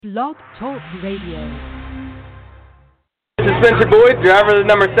Blog Talk Radio. This is Spencer Boyd, driver of the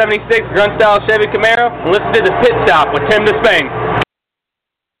number 76 Grunt Style Chevy Camaro, and listen to The Pit Stop with Tim Disspain.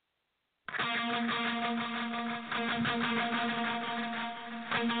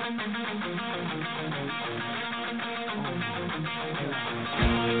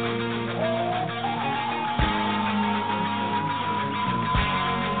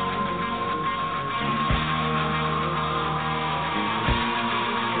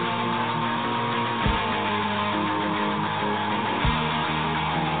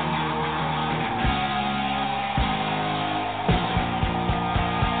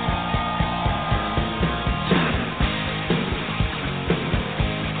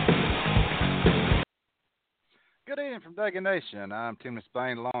 From Dagon Nation, I'm Tim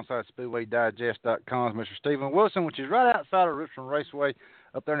Disspain alongside SpeedwayDigest.com's Mr. Stephen Wilson, which is right outside of Richmond Raceway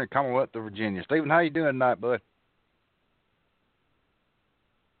up there in the Commonwealth of Virginia. Stephen, how you doing tonight, bud?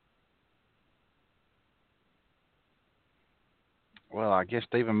 Well, I guess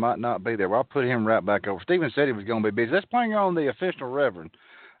Stephen might not be there. Well, I'll put him right back over. Stephen said he was going to be busy. Let's bring on the official Reverend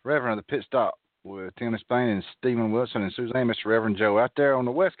of the Pit Stop with Tim Disspain and Stephen Wilson and Suzanne, Mr. Reverend Joe, out there on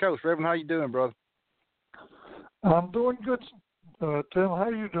the West Coast. Reverend, how you doing, brother? I'm doing good, Tim. How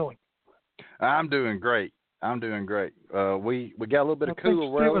are you doing? I'm doing great. We got a little bit of cooler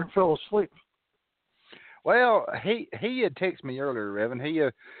weather. Stephen fell asleep. Well, he had texted me earlier, Reverend.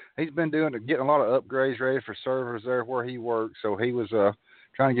 He's been getting a lot of upgrades ready for servers there where he works. So he was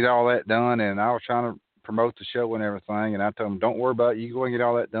trying to get all that done, and I was trying to promote the show and everything. And I told him, "Don't worry about it. You go and get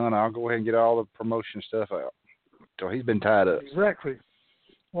all that done. I'll go ahead and get all the promotion stuff out." So he's been tied up. Exactly. As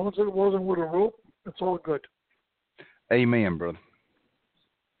long as it wasn't with a rope, it's all good. Amen, brother.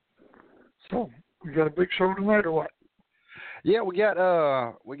 So, we got a big show tonight, or what? Yeah, we got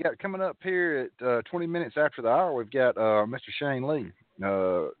coming up here at 20 minutes after the hour. We've got Mr. Shane Lee,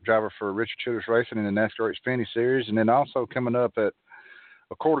 driver for Richard Childress Racing in the NASCAR Xfinity Series, and then also coming up at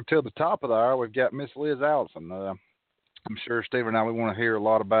a quarter till the top of the hour, we've got Miss Liz Allison. I'm sure Steve and I we want to hear a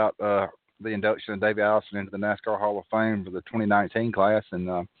lot about the induction of Davey Allison into the NASCAR Hall of Fame for the 2019 class,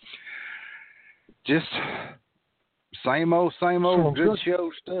 and just. Same old, good show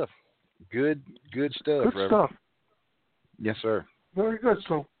stuff. Good stuff, Good Reverend. stuff. Yes, sir. Very good.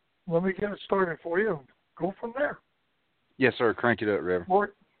 So, let me get it started for you. Go from there. Yes, sir. Crank it up,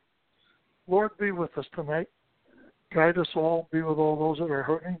 Reverend. Lord, be with us tonight. Guide us all. Be with all those that are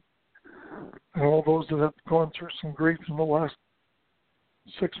hurting and all those that have gone through some grief in the last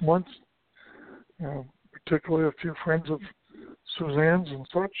 6 months. Particularly a few friends of Suzanne's and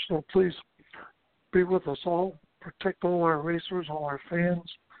such. So, please be with us all. Protect all our racers, all our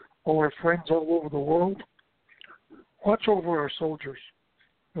fans, all our friends all over the world. Watch over our soldiers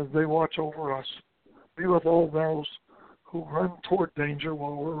as they watch over us. Be with all those who run toward danger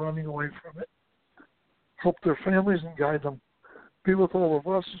while we're running away from it. Help their families and guide them. Be with all of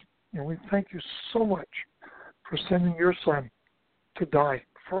us, and we thank you so much for sending your son to die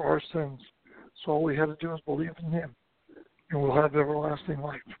for our sins. So all we had to do is believe in him, and we'll have everlasting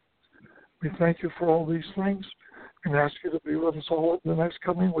life. We thank you for all these things and ask you to be with us all the next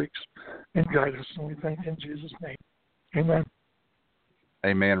coming weeks and guide us. And we thank you in Jesus' name. Amen.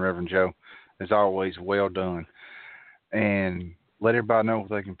 Amen, Reverend Joe. As always, well done. And let everybody know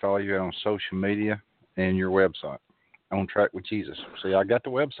they can follow you on social media and your website, On Track with Jesus. See, I got the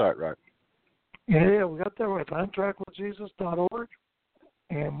website right. Yeah, we got that right. OnTrackWithJesus.org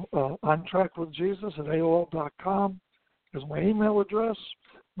and OnTrackWithJesus at AOL.com is my email address.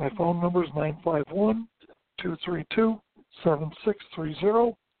 My phone number is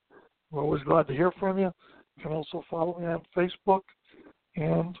 951-232-7630. We're always glad to hear from you. You can also follow me on Facebook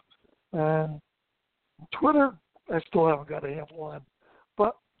and Twitter. I still haven't got a handle on,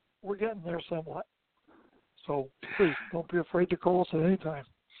 but we're getting there somewhat. So please don't be afraid to call us at any time.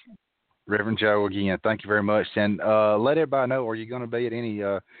 Reverend Joe, again, thank you very much. And let everybody know, are you going to be at any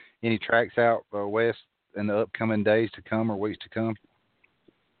tracks out west in the upcoming days to come or weeks to come?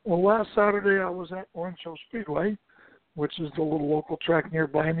 Well, last Saturday I was at Orange Show Speedway, which is the little local track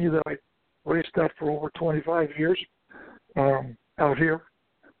nearby me that I raced at for over 25 years out here.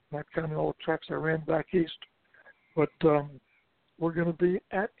 Not counting all the tracks I ran back east. But we're going to be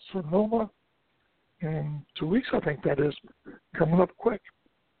at Sonoma in 2 weeks, I think that is, coming up quick.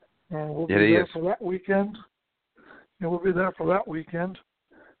 We'll be there for that weekend.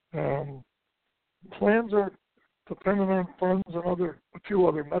 Plans are dependent on funds and a few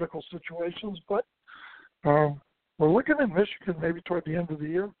other medical situations, but we're looking at Michigan maybe toward the end of the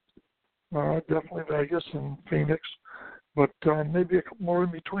year. Definitely Vegas and Phoenix, but maybe a couple more in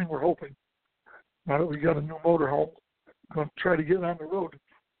between, we're hoping. Now that we got a new motorhome, going to try to get on the road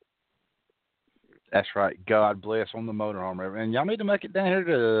That's right. God bless on the motorhome, Reverend. And y'all need to make it down here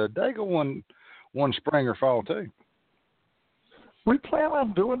to Dago one spring or fall too. We plan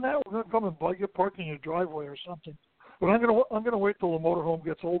on doing that. We're gonna come and bug you, park in your driveway or something. But I'm gonna wait till the motorhome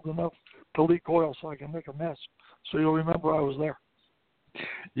gets old enough to leak oil so I can make a mess. So you'll remember I was there.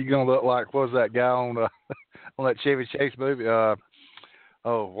 You're gonna look like, what was that guy on on that Chevy Chase movie?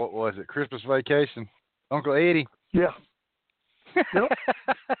 What was it? Christmas Vacation. Uncle Eddie. Yeah. Yep.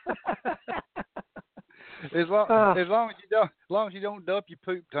 as long as you don't dump your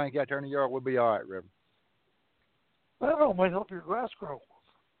poop tank out there in the yard, we'll be all right, Reverend. I don't know. It might help your grass grow.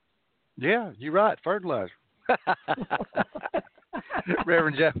 Yeah, you're right. Fertilizer.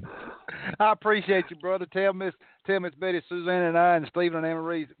 Reverend Jeff, I appreciate you, brother. Tell Miss Betty, Suzanne, and I, and Stephen and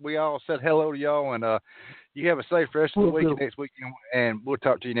Anne-Marie, we all said hello to y'all, and you have a safe rest of the week next weekend, and we'll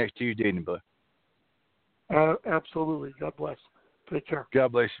talk to you next Tuesday evening, bud. Absolutely. God bless. Take care.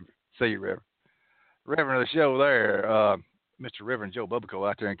 God bless you. See you, Reverend. Reverend of the show there, Mr. Reverend Joe Bubico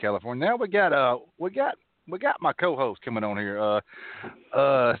out there in California. Now we got my co-host coming on here,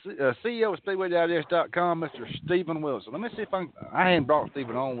 CEO of SpeedwayDigest.com, Mr. Stephen Wilson. Let me see if I hadn't brought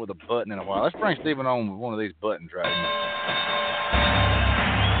Stephen on with a button in a while. Let's bring Stephen on with one of these buttons right here.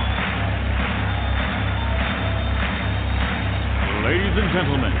 Ladies and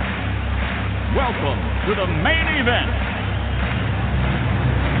gentlemen, welcome to the main event.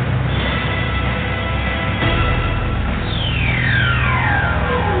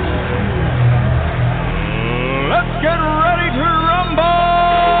 Let's get ready to rumble!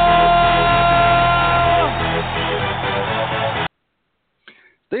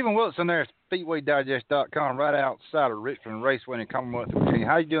 Stephen Wilson there, SpeedwayDigest.com, right outside of Richmond Raceway in Commonwealth, Virginia.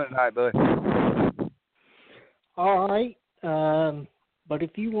 How you doing tonight, bud? All right. But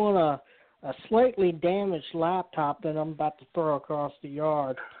if you want a slightly damaged laptop that I'm about to throw across the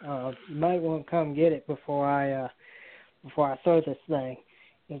yard, you might want to come get it before I throw this thing.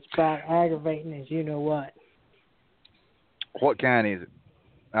 It's about aggravating as you know what. What kind is it?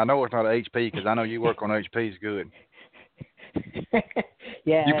 I know it's not an HP because I know you work on HP's good.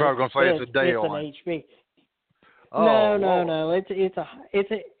 Yeah, you're probably gonna say it's a Dell. It's an HP. Oh, no. It's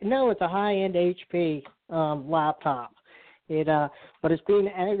a high-end HP laptop. But it's been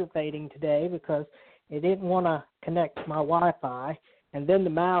aggravating today because it didn't want to connect to my Wi-Fi, and then the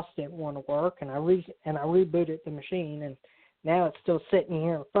mouse didn't want to work, and I rebooted the machine, and now it's still sitting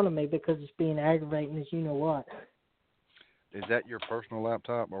here in front of me because it's being aggravating as you know what. Is that your personal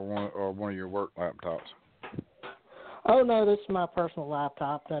laptop or one of your work laptops? Oh no, this is my personal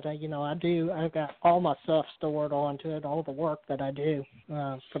laptop that I do. I've got all my stuff stored onto it, all the work that I do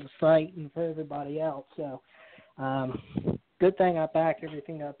for the site and for everybody else. So, good thing I back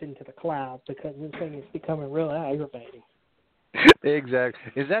everything up into the cloud because this thing is becoming really aggravating.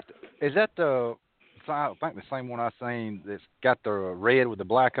 Exactly. Is that the? I think the same one I seen that's got the red with the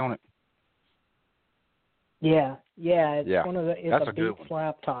black on it. Yeah. It's one of the. It's a Beats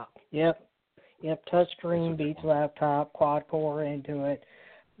laptop. Yep. Touchscreen Beats laptop, quad core into it.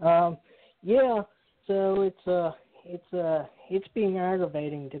 So it's being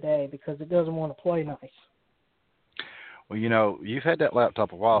aggravating today because it doesn't want to play nice. Well, you've had that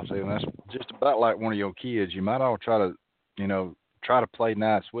laptop a while, Steve, and that's just about like one of your kids. You might all try to play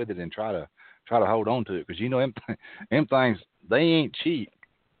nice with it and try to hold on to it because them things, they ain't cheap.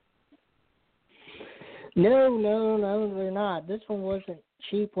 No, they're not. This one wasn't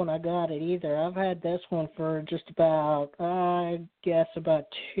cheap when I got it either. I've had this one for just about, I guess, about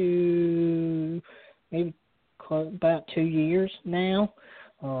 2 years now.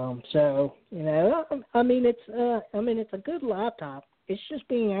 So it's a good laptop. It's just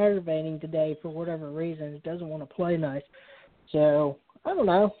being aggravating today for whatever reason. It doesn't want to play nice. So I don't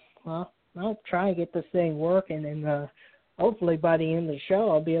know. I'll try and get this thing working, and hopefully by the end of the show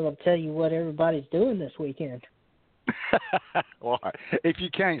I'll be able to tell you what everybody's doing this weekend. Well, if you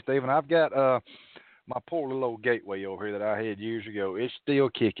can't, Stephen, I've got my poor little old Gateway over here that I had years ago. It's still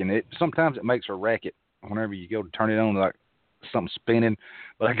kicking. Sometimes it makes a racket whenever you go to turn it on, like something spinning.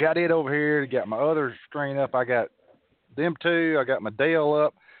 But I got it over here. Got my other screen up. I got them two. I got my Dell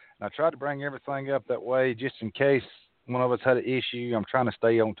up. And I tried to bring everything up that way just in case one of us had an issue. I'm trying to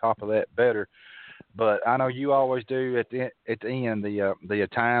stay on top of that better. But I know you always do at the end the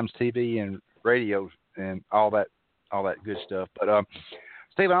Times, TV, and radio and all that good stuff. But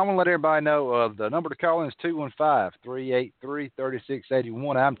Stephen, I want to let everybody know the number to call in is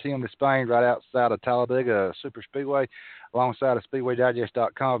 215-383-3681. I'm Tim Disspain, right outside of Talladega Superspeedway, alongside of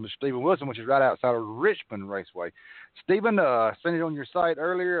SpeedwayDigest.com. Stephen Wilson, which is right outside of Richmond Raceway. Stephen, sent it on your site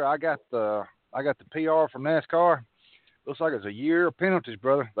earlier. I got the PR from NASCAR. looks like it's a year of penalties,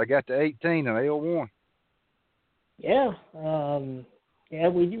 brother. They got to 18 and they all won. Yeah,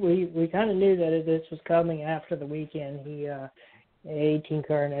 we kind of knew that this was coming after the weekend. The 18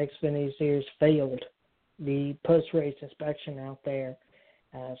 car in Xfinity Series failed the post-race inspection out there.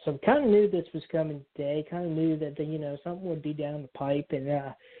 So kind of knew this was coming today. Kind of knew that something would be down the pipe,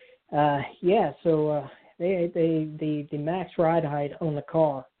 and so the max ride height on the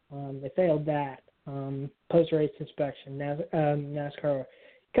car, they failed that post-race inspection. NASCAR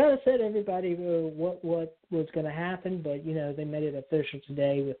kind of said everybody what was going to happen, but they made it official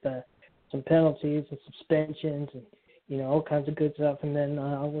today with some penalties and suspensions and all kinds of good stuff. And then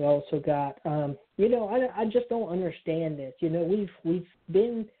we also got I just don't understand this. We've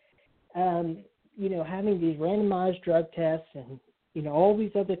been having these randomized drug tests and all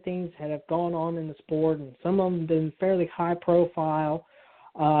these other things that have gone on in the sport, and some of them have been fairly high profile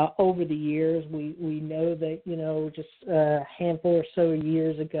over the years. We know that just a handful or so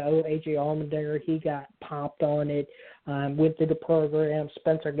years ago, A.J. Allmendinger, he got popped on it, went through the program.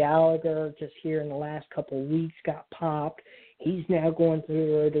 Spencer Gallagher, just here in the last couple of weeks, got popped. He's now going through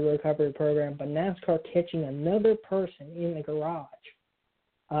the Road to Recovery program. But NASCAR catching another person in the garage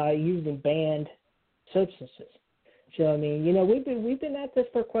using banned substances. So, we've been at this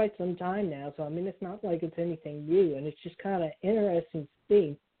for quite some time now. So, it's not like it's anything new. And it's just kind of interesting to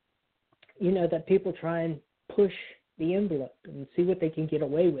see, that people try and push the envelope and see what they can get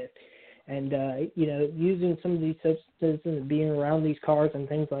away with. And, using some of these substances and being around these cars and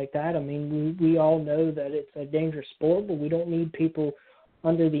things like that, we all know that it's a dangerous sport, but we don't need people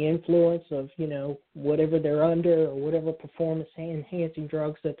under the influence of, whatever they're under or whatever performance-enhancing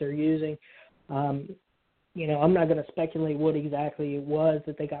drugs that they're using. I'm not going to speculate what exactly it was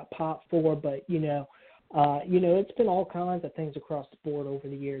that they got popped for, but, it's been all kinds of things across the board over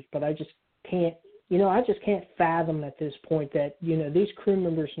the years, but I just can't fathom at this point that, these crew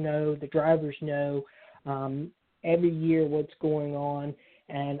members know, the drivers know every year what's going on.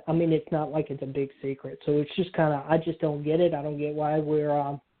 And, it's not like it's a big secret. So it's just I just don't get it. I don't get why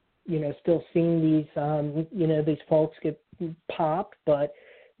we're, still seeing these, these folks get popped, but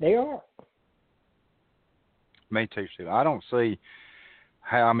they are. Me too, Steve. I don't see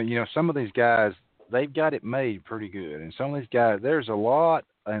how, some of these guys, they've got it made pretty good. And some of these guys, there's a lot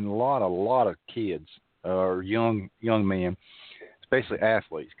of kids or young men, especially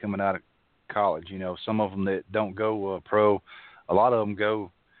athletes coming out of college. Some of them that don't go pro, a lot of them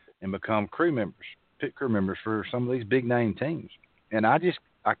go and become pit crew members for some of these big name teams. And I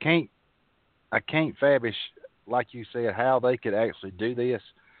can't fathom, like you said, how they could actually do this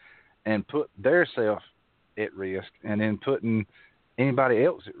and put themselves at risk, and then putting anybody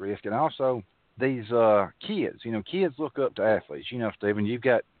else at risk. And also these kids, kids look up to athletes. Stephen, you've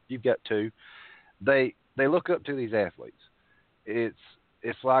got two. They look up to these athletes. It's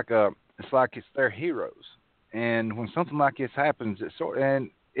like it's their heroes. And when something like this happens, it's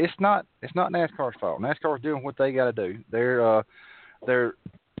not NASCAR's fault. NASCAR's doing what they got to do. They're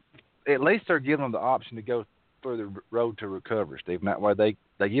at least they're giving them the option to go through the road to recovery, Stephen. That way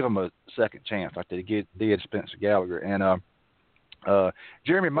they give them a second chance, like they did Spencer Gallagher and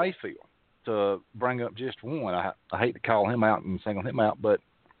Jeremy Mayfield, to bring up just one. I hate to call him out and single him out, but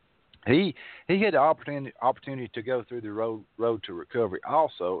he had the opportunity to go through the road to recovery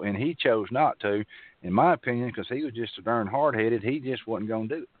also, and he chose not to, in my opinion, because he was just so darn hard-headed. He just wasn't going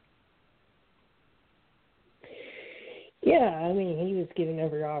to do it. Yeah, he was given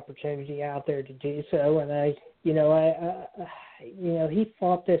every opportunity out there to do so, and he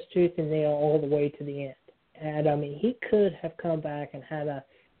fought this tooth and nail all the way to the end. And he could have come back and had a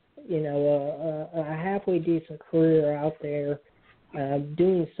halfway decent career out there,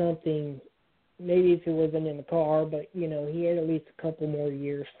 doing something. Maybe if it wasn't in the car, but he had at least a couple more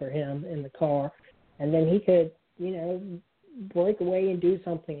years for him in the car, and then he could break away and do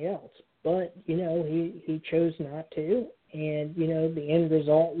something else. But he chose not to, and the end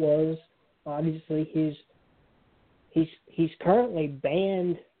result was obviously he's currently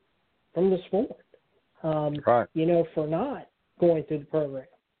banned from the sport. Right. For not going through the program.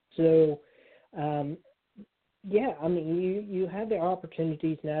 So, you have the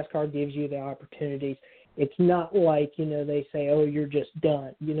opportunities. NASCAR gives you the opportunities. It's not like, they say, oh, you're just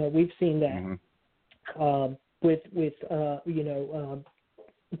done. We've seen that with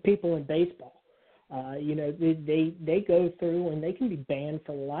people in baseball. They go through and they can be banned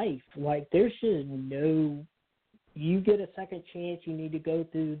for life. Like, there's just you get a second chance, you need to go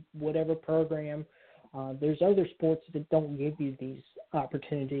through whatever program. There's other sports that don't give you these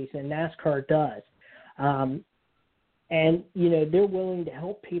opportunities, and NASCAR does. And, they're willing to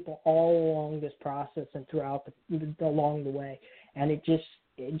help people all along this process and throughout along the way. And it just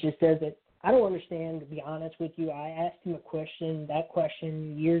doesn't, I don't understand, to be honest with you. I asked him that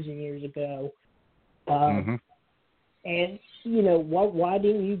question years and years ago. And, why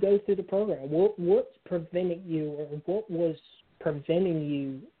didn't you go through the program? What's preventing you, or what was preventing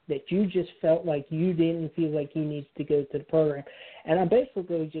you that you just felt like you didn't feel like you needed to go through the program? And I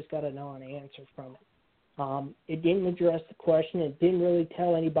basically just got a non-answer from it. It didn't address the question. It didn't really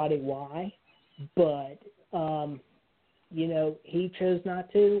tell anybody why. But, he chose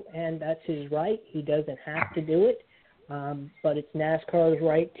not to, and that's his right. He doesn't have to do it. But it's NASCAR's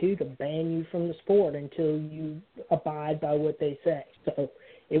right, too, to ban you from the sport until you abide by what they say. So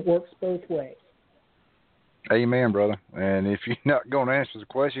it works both ways. Amen, brother. And if you're not going to answer the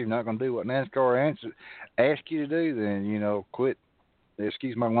question, you're not going to do what NASCAR asks you to do, then, quit,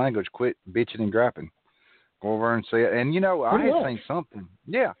 excuse my language, quit bitching and griping. Go over and say it. And, I had seen something.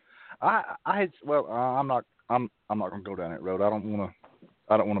 Yeah. I'm not going to go down that road. I don't want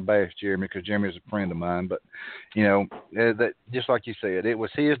to bash Jeremy, because Jeremy is a friend of mine. But, that just like you said, it was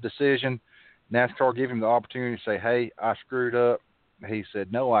his decision. NASCAR gave him the opportunity to say, hey, I screwed up. He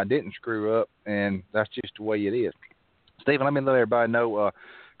said, no, I didn't screw up, and that's just the way it is. Stephen, let me let everybody know,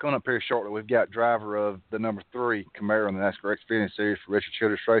 coming up here shortly, we've got driver of the number 3 Camaro in the NASCAR Xfinity Series for Richard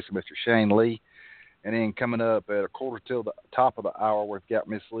Childress Racing, Mr. Shane Lee. And then coming up at a quarter till the top of the hour, we've got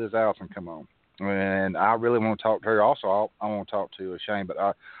Miss Liz Allison come on. And I really want to talk to her. Also, I want to talk to Shane, but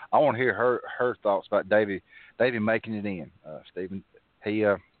I want to hear her thoughts about Davey making it in. Stephen, he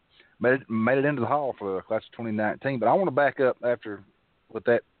made it into the Hall for the class of 2019. But I want to back up after, with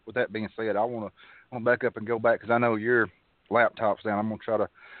that being said, I want to back up and go back, because I know your laptop's down. I'm going to try to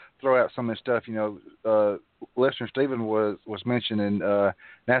throw out some of this stuff. Listener Stephen was mentioning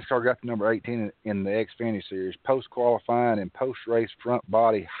NASCAR got the number 18 in the Xfinity Series, post-qualifying and post-race front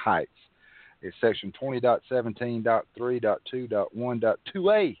body heights. It's section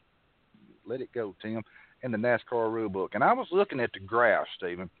 20.17.3.2.1.2a. Let it go, Tim, in the NASCAR rule book. And I was looking at the graph,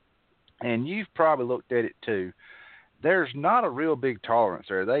 Stephen, and you've probably looked at it too. There's not a real big tolerance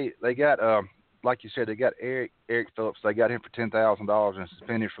there. They got like you said, they got Eric Phillips. They got him for $10,000 and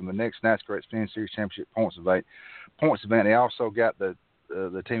suspended from the next NASCAR Xfinity Series Championship points event. They also got the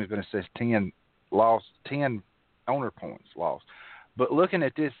team has been assessed 10 owner points lost. But looking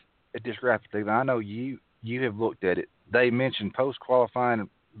at this graphic, Stephen, I know you have looked at it. They mentioned post qualifying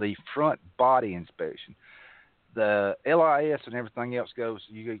the front body inspection. The LIS and everything else goes.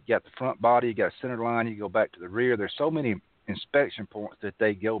 You got the front body, you got a center line, you go back to the rear. There's so many inspection points that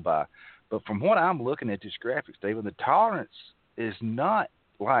they go by. But from what I'm looking at this graphic, Stephen, the tolerance is not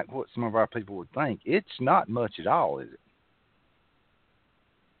like what some of our people would think. It's not much at all, is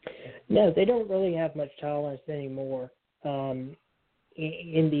it? No, they don't really have much tolerance anymore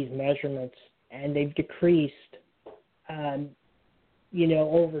in these measurements, and they've decreased,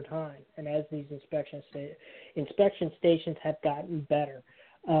 over time. And as these inspection stations have gotten better,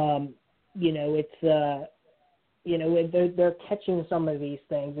 they're catching some of these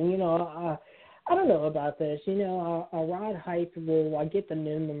things. And, I don't know about this. A ride height rule, I get the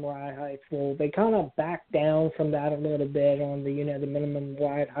minimum ride height rule. They kind of back down from that a little bit on the, the minimum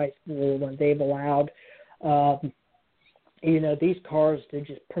ride height rule when they've allowed, these cars to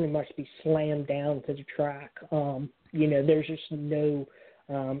just pretty much be slammed down to the track. There's just no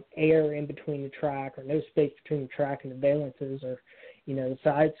air in between the track, or no space between the track and the valances, or, the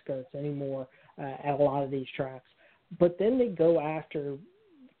side skirts anymore at a lot of these tracks. But then they go after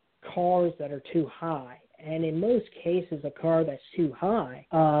cars that are too high. And in most cases, a car that's too high,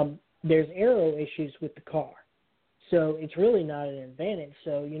 there's aero issues with the car. So it's really not an advantage.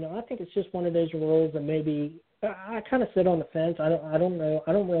 So, I think it's just one of those rules that maybe I kind of sit on the fence. I don't know.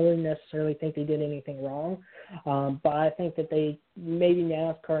 I don't really necessarily think they did anything wrong. But I think that they, maybe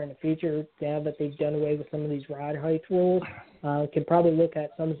NASCAR in the future, now that they've done away with some of these ride height rules, can probably look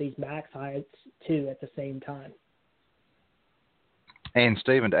at some of these max heights too at the same time. And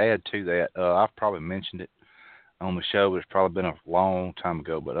Stephen, to add to that, I've probably mentioned it on the show, but it's probably been a long time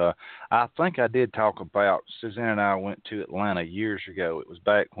ago. But I think I did talk about, Suzanne and I went to Atlanta years ago. It was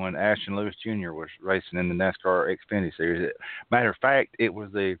back when Ashton Lewis Jr. was racing in the NASCAR Xfinity Series. Matter of fact, it was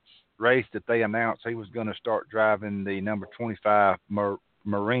the race that they announced he was going to start driving the number 25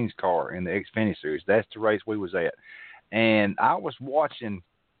 Marines car in the Xfinity Series. That's the race we was at. And I was watching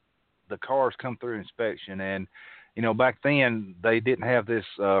the cars come through inspection, and back then they didn't have this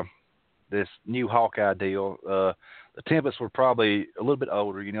new Hawkeye deal. The Tempests were probably a little bit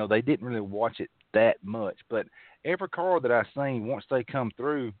older. They didn't really watch it that much. But every car that I seen, once they come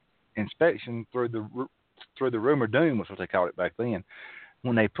through inspection through through the room of doom was what they called it back then.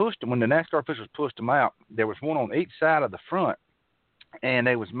 When the NASCAR officials pushed them out, there was one on each side of the front, and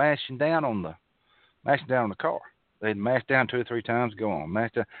they was mashing down on the car. They'd mash down 2 or 3 times, go on,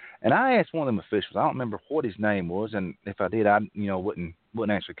 mash down. And I asked one of them officials, I don't remember what his name was, and if I did, I wouldn't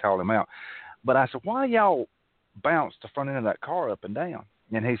actually call him out. But I said, why y'all bounce the front end of that car up and down?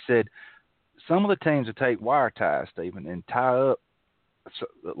 And he said, some of the teams would take wire ties, Stephen, and tie up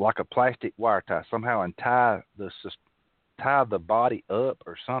like a plastic wire tie somehow, and tie the body up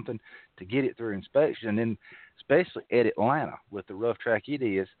or something to get it through inspection. And then, especially at Atlanta, with the rough track it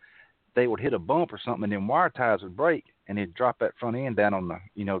is, they would hit a bump or something, and then wire ties would break, and it'd drop that front end down on the,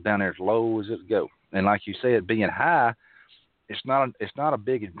 down there as low as it would go. And like you said, being high, it's not a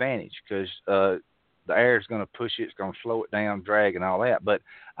big advantage because the air is going to push it, it's going to slow it down, drag, and all that. But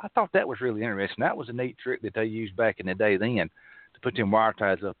I thought that was really interesting. That was a neat trick that they used back in the day then to put them wire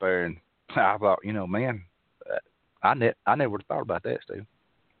ties up there. And I thought, man, I never would have thought about that, Steve.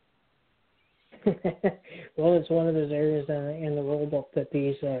 Well, it's one of those areas in the rule book that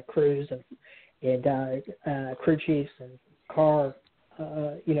these crews and crew chiefs and car,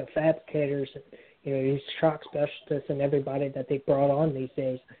 fabricators and, these shock specialists and everybody that they brought on these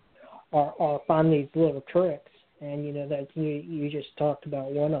days are find these little tricks. And, that you just talked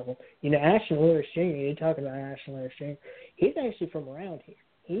about one of them. Ashton Lewis Jr., you're talking about Ashton Lewis Jr., he's actually from around here.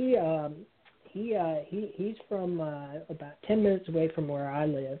 He's from about 10 minutes away from where I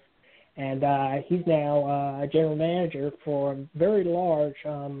live. And he's now a general manager for a very large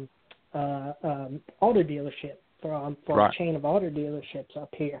auto dealership for right. a chain of auto dealerships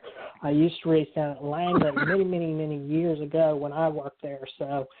up here. I used to race down at Langland many years ago when I worked there.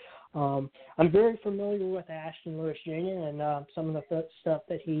 So I'm very familiar with Ashton Lewis Jr. and some of the stuff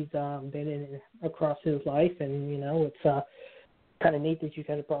that he's been in across his life. And, it's kind of neat that you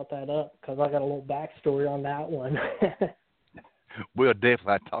kind of brought that up because I got a little backstory on that one. We'll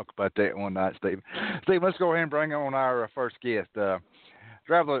definitely talk about that one night, Steve. Steve, let's go ahead and bring on our first guest.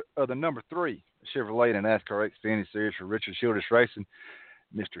 Driver of the number 3 Chevrolet in the NASCAR Xfinity Series for Richard Childress Racing,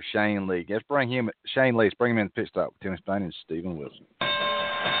 Mr. Shane Lee. Let's bring him in the pit stop with Tim Disspain and Stephen Wilson.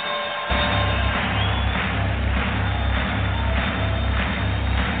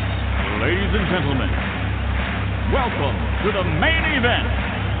 Ladies and gentlemen, welcome to the main event.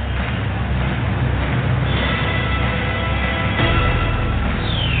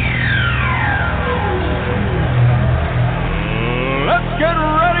 Let's get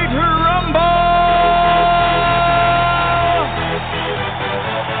ready to rumble!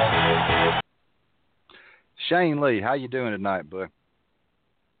 Shane Lee, how you doing tonight, bud?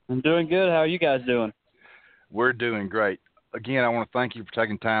 I'm doing good. How are you guys doing? We're doing great. Again, I want to thank you for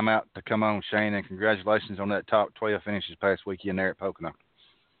taking time out to come on, Shane, and congratulations on that top 12 finish this past weekend there at Pocono.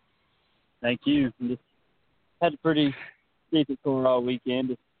 Thank you. Just had a pretty decent score all weekend.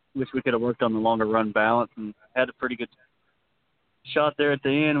 Just wish we could have worked on the longer run balance and had a pretty good shot there at the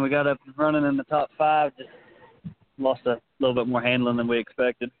end. We got up running in the top 5, just lost a little bit more handling than we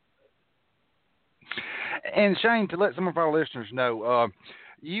expected. And Shane, to let some of our listeners know,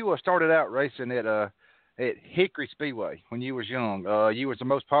 you started out racing at Hickory Speedway when you was young. You was the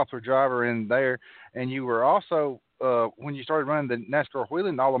most popular driver in there, and you were also, when you started running the NASCAR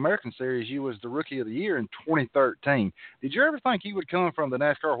Wheeling All-American Series, you was the Rookie of the Year in 2013. Did you ever think you would come from the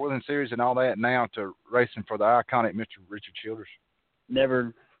NASCAR Wheeling Series and all that now to racing for the iconic Mr. Richard Childress?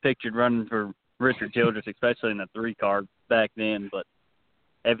 Never pictured running for Richard Childress, especially in the 3-car back then, but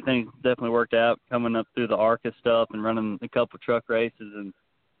everything definitely worked out coming up through the ARCA stuff and running a couple truck races, and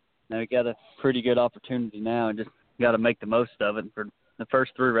now we got a pretty good opportunity now and just got to make the most of it. And for the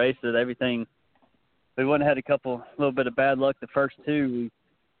first 3 races, everything, we wouldn't have had a little bit of bad luck the first 2.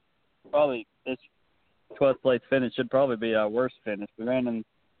 This 12th place finish should probably be our worst finish. We ran in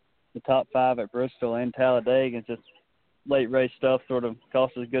the top 5 at Bristol and Talladega, and just late race stuff sort of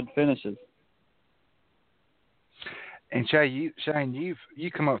cost us good finishes. And Shane,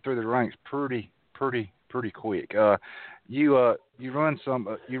 you come up through the ranks pretty quick. You run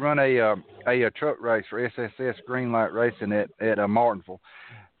a truck race for SSS Greenlight Racing at Martinsville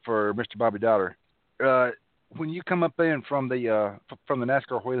for Mr. Bobby Dollar. When you come up in from the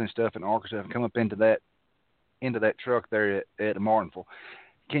NASCAR Wheeling stuff and ARCA stuff and come up into that truck there at Martinsville,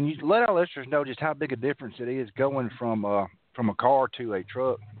 can you let our listeners know just how big a difference it is going from a car to a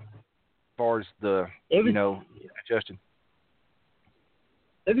truck as far as adjusting?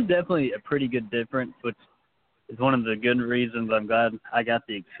 It was definitely a pretty good difference, which is one of the good reasons I'm glad I got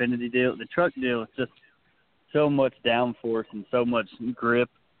the Xfinity deal. The truck deal is just so much downforce and so much grip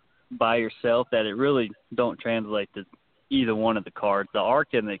by yourself that it really don't translate to either one of the cars. The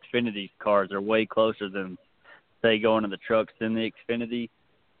ARC and the Xfinity cars are way closer than, say, going to the trucks than the Xfinity.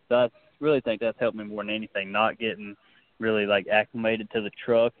 So I really think that's helped me more than anything, not getting really, like, acclimated to the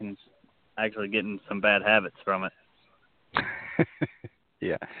truck and actually getting some bad habits from it.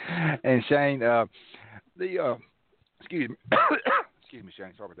 Yeah. And Shane, excuse me, excuse me,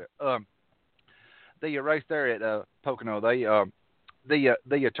 Shane, sorry about that. The race there at Pocono,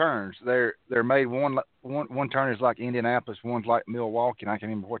 the turns, they're made one turn is like Indianapolis, one's like Milwaukee, and I can't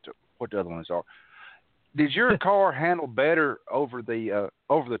remember what the other ones are. Did your car handle better over the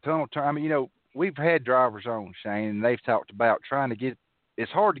tunnel turn? I mean, you know, we've had drivers on, Shane, and they've talked about trying to get.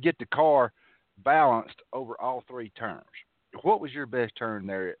 It's hard to get the car balanced over all three turns. What was your best turn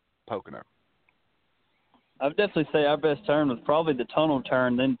there at Pocono? I would definitely say our best turn was probably the tunnel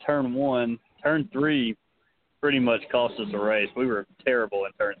turn, then turn 1. Turn 3 pretty much cost us a race. We were terrible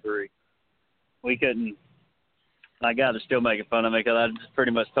in turn 3. We couldn't. My guys are still making fun of me because I just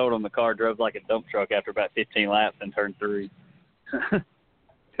pretty much told them the car drove like a dump truck after about 15 laps in turn 3.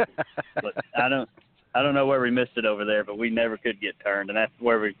 But I don't know where we missed it over there, but we never could get turned, and that's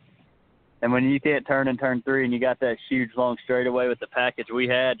where we. And when you can't turn in turn 3 and you got that huge long straightaway with the package we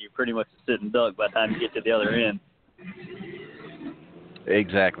had, you're pretty much a sitting duck by the time you get to the other end.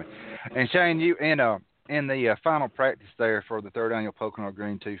 Exactly. And Shane, you in the final practice there for the third annual Pocono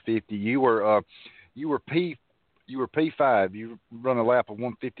Green 250, you were P5. You run a lap of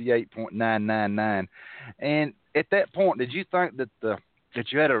 158.999. And at that point, did you think that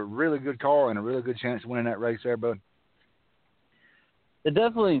you had a really good car and a really good chance of winning that race there, bud? I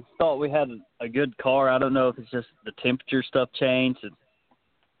definitely thought we had a good car. I don't know if it's just the temperature stuff changed.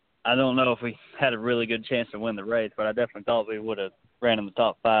 I don't know if we had a really good chance to win the race, but I definitely thought we would have ran in the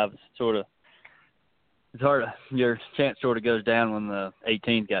top 5. It's hard. Your chance sort of goes down when the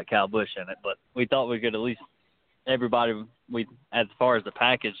 18's got Kyle Busch in it, but we thought we could at least everybody. We, as far as the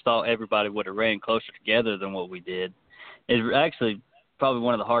package, thought everybody would have ran closer together than what we did. It's actually probably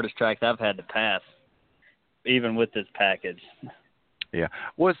one of the hardest tracks I've had to pass, even with this package. Yeah.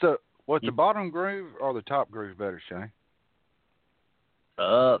 Was the bottom groove or the top groove better, Shane?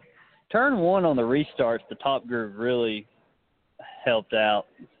 Turn 1 on the restarts, the top groove really helped out.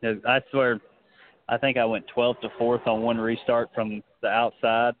 I swear, I think I went 12th to 4th on one restart from the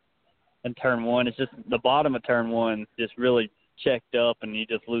outside. And turn 1, it's just the bottom of turn 1 just really checked up, and you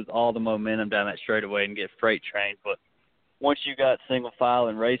just lose all the momentum down that straightaway and get freight trained. But once you got single file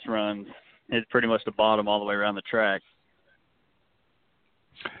and race runs, it's pretty much the bottom all the way around the track.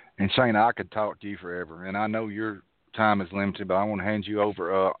 And Shane, I could talk to you forever, and I know your time is limited, but I want to hand you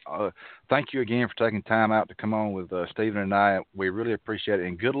over. Thank you again for taking time out to come on with Stephen and I. We really appreciate it,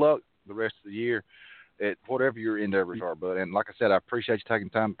 and good luck the rest of the year at whatever your endeavors are, bud. And like I said, I appreciate you taking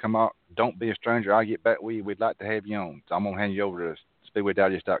time to come out. Don't be a stranger. I'll get back with you. We'd like to have you on. So I'm going to hand you over to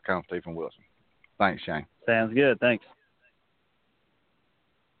SpeedwayDigest.com, Stephen Wilson. Thanks, Shane. Sounds good. Thanks.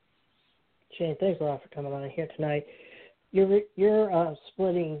 Shane, thanks a lot for coming on here tonight. You're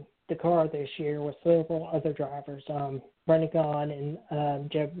splitting the car this year with several other drivers, Brendan Gaughan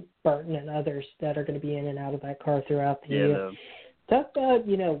and Jeb Burton and others that are going to be in and out of that car throughout the year. Talk about,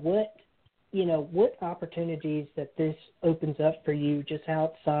 what opportunities that this opens up for you just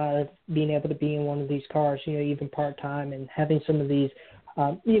outside of being able to be in one of these cars, even part-time, and having some of these,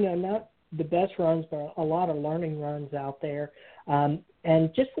 not the best runs, but a lot of learning runs out there.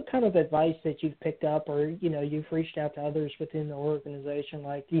 And just what kind of advice that you've picked up or, you've reached out to others within the organization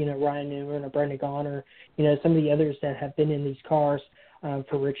like, Ryan Newman or Brendan Gaughan or, some of the others that have been in these cars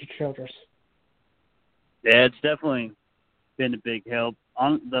for Richard Childress. Yeah, it's definitely been a big help.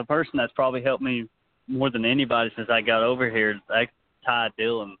 The person that's probably helped me more than anybody since I got over here is Ty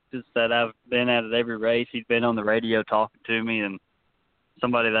Dillon. Just that I've been at it every race. He's been on the radio talking to me, and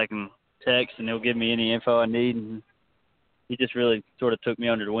somebody that I can text, and he'll give me any info I need. And he just really sort of took me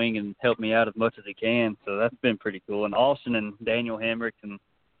under the wing and helped me out as much as he can. So that's been pretty cool. And Austin and Daniel Hemrick and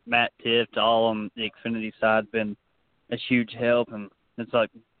Matt Tift, all on the Xfinity side, been a huge help. And it's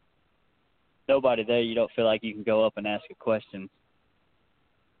like nobody there you don't feel like you can go up and ask a question.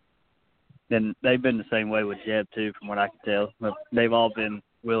 And they've been the same way with Jeb, too, from what I can tell. But they've all been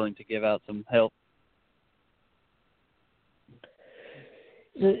willing to give out some help.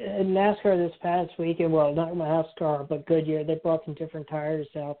 In NASCAR this past weekend, well, not NASCAR, but Goodyear, they brought some different tires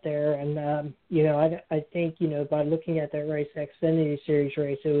out there. And, I think, by looking at that race, Xfinity Series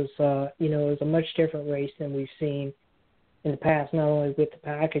race, it was a much different race than we've seen in the past, not only with the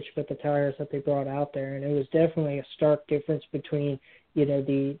package, but the tires that they brought out there. And it was definitely a stark difference between,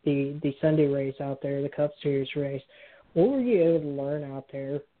 the Sunday race out there, the Cup Series race. What were you able to learn out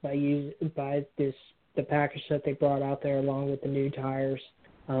there by the the package that they brought out there along with the new tires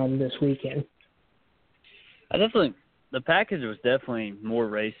this weekend? The package was definitely more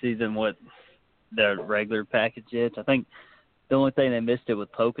racy than what the regular package is. I think the only thing they missed it with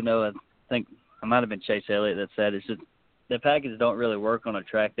Pocono, I think it might have been Chase Elliott that said, it's just the packages don't really work on a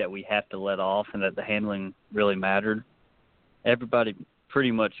track that we have to let off and that the handling really mattered. Everybody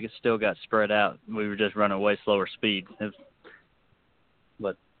pretty much still got spread out. We were just running way slower speeds.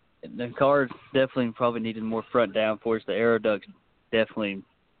 But the cars definitely probably needed more front downforce. The aero ducts definitely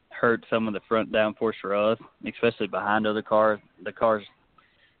hurt some of the front downforce for us, especially behind other cars. The cars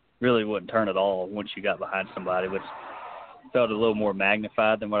really wouldn't turn at all once you got behind somebody, which felt a little more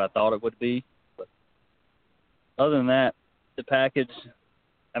magnified than what I thought it would be. But other than that, the package,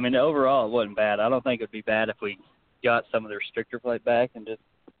 I mean, overall it wasn't bad. I don't think it would be bad if we got some of the restrictor plate back and just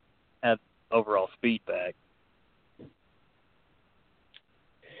had overall speed back.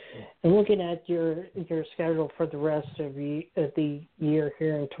 And looking at your schedule for the rest of the year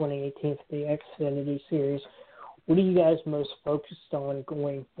here in 2018 for the Xfinity Series, what are you guys most focused on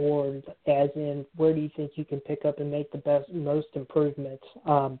going forward? As in, where do you think you can pick up and make the most improvements?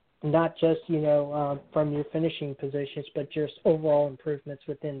 Not just from your finishing positions, but just overall improvements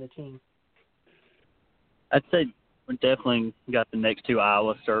within the team. I'd say we definitely got the next two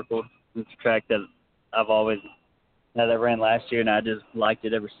Iowa circles. It's a track that I've always. That I ran last year, and I just liked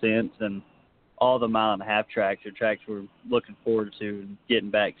it ever since. And all the mile-and-a-half tracks are tracks we're looking forward to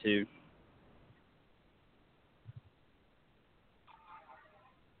getting back to.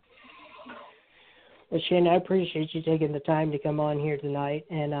 Well, Shane, I appreciate you taking the time to come on here tonight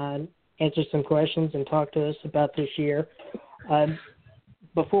and answer some questions and talk to us about this year.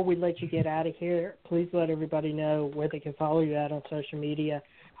 Before we let you get out of here, please let everybody know where they can follow you at on social media,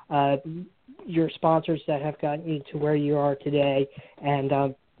 your sponsors that have gotten you to where you are today, and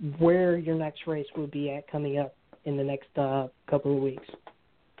where your next race will be at coming up in the next couple of weeks.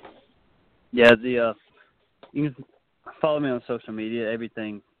 Yeah, you can follow me on social media,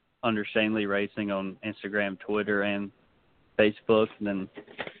 everything under Shane Lee Racing on Instagram, Twitter, and Facebook. And then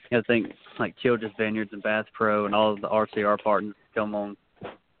I think like Childress Vineyards and Bass Pro and all of the RCR partners come on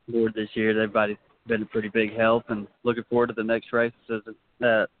board this year. Everybody's been a pretty big help, and looking forward to the next races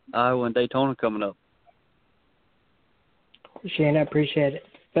at Iowa and Daytona coming up. Shane, I appreciate it.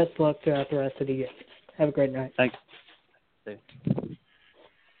 Best of luck throughout the rest of the year. Have a great night. Thanks.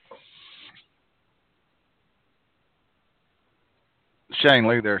 Shane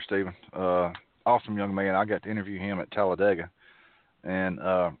Lee there, Stephen. Awesome young man. I got to interview him at Talladega. And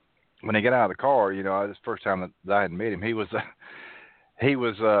when he got out of the car, this is the first time that I had met him, he was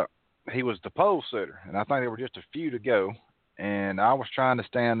the pole sitter. And I think there were just a few to go. And I was trying to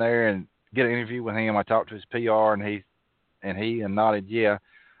stand there and get an interview with him. I talked to his PR, and he nodded, yeah.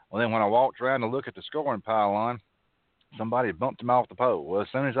 Well, then when I walked around to look at the scoring pylon, somebody had bumped him off the pole. Well, as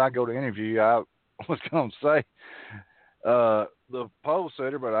soon as I go to interview, I was going to say the pole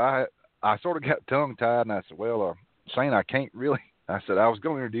sitter, but I sort of got tongue-tied, and I said, well, Shane, I can't really. I said, I was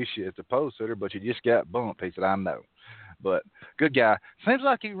going to introduce you as the pole sitter, but you just got bumped. He said, I know. But good guy. Seems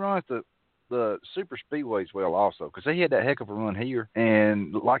like he runs the super speedways well also, because he had that heck of a run here,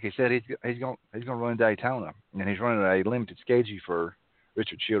 and like he said, he's going to run Daytona, and he's running a limited schedule for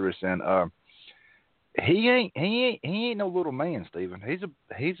Richard Childress, and he ain't no little man, Stephen.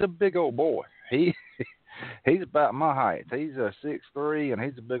 He's a big old boy. He's about my height. He's 6'3", and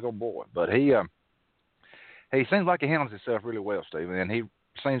he's a big old boy, but he seems like he handles himself really well, Stephen, and he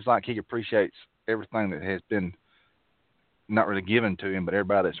seems like he appreciates everything that has been not really given to him, but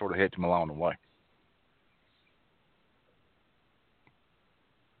everybody that sort of helped him along the way.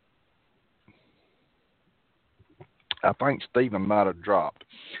 I think Stephen might have dropped.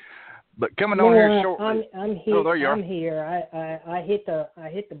 But coming on here shortly. I'm here. Oh, there you are. I'm here. I hit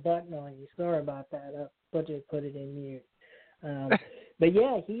the button on you. Sorry about that. I put it in mute. But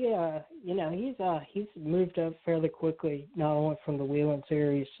yeah, he's moved up fairly quickly, not only from the Whelen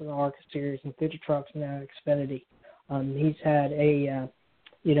Series to the ARCA Series and 50 trucks and now Xfinity. He's had an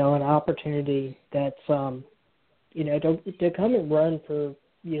opportunity that's to come and run for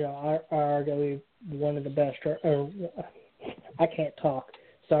RRW, one of the best. I can't talk.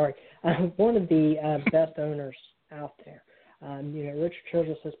 Sorry, one of the best owners out there. Richard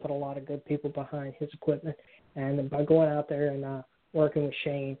Childress has put a lot of good people behind his equipment, and by going out there and working with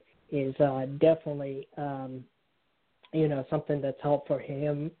Shane is definitely something that's helped for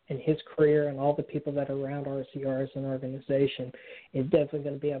him and his career, and all the people that are around RCR as an organization is definitely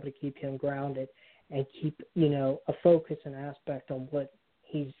going to be able to keep him grounded and keep a focus and aspect on what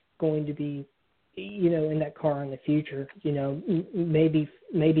he's going to be in that car in the future, maybe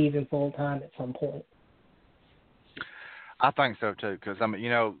even full time at some point. I think so too, because I mean,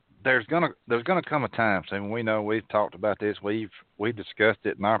 there's gonna come a time. So we know we've talked about this. We've discussed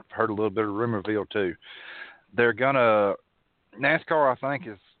it, and I've heard a little bit of Rumorville too. They're gonna NASCAR. I think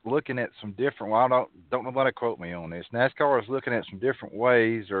is looking at some different. Well, I don't nobody quote me on this. NASCAR is looking at some different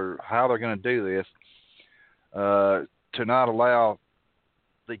ways or how they're going to do this to not allow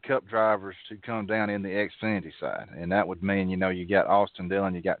the Cup drivers to come down in the Xfinity side, and that would mean you got Austin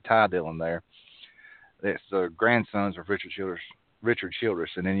Dillon, you got Ty Dillon there. It's the grandsons of Richard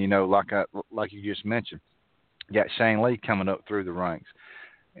Childress, and then like you just mentioned, you got Shane Lee coming up through the ranks,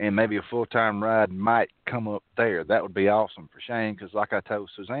 and maybe a full-time ride might come up there. That would be awesome for Shane, because like I told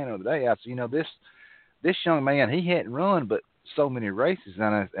Susanna today, I said, this young man, he hadn't run but so many races, and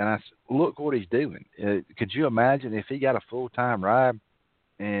I said, look what he's doing. Could you imagine if he got a full-time ride,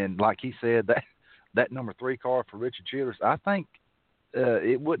 and like he said, that number 3 car for Richard Childress, I think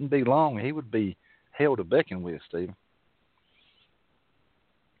it wouldn't be long. He would be held to beckon with, Stephen.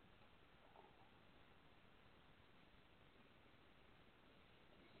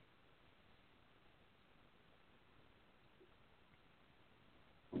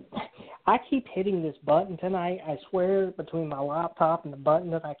 I keep hitting this button tonight. I swear, between my laptop and the button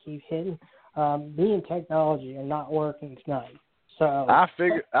that I keep hitting, me and technology are not working tonight. So I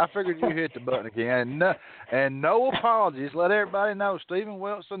figured you hit the button again, and no apologies. Let everybody know Stephen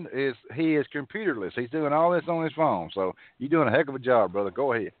Wilson is computerless. He's doing all this on his phone. So you're doing a heck of a job, brother.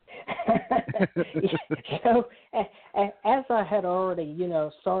 Go ahead. So as I had already,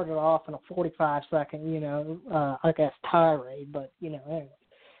 started off in a 45-second, I guess tirade, but anyway.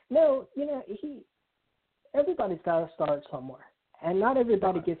 No, everybody's got to start somewhere, and not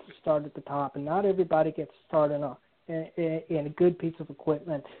everybody gets to start at the top, and not everybody gets to start in a good piece of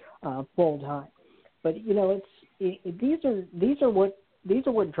equipment full time. But these are what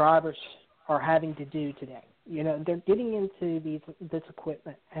drivers are having to do today. They're getting into this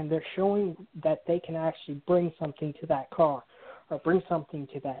equipment, and they're showing that they can actually bring something to that car or bring something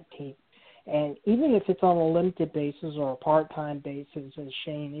to that team. And even if it's on a limited basis or a part-time basis, as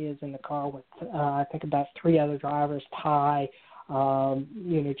Shane is in the car with, I think about 3 other drivers, Ty,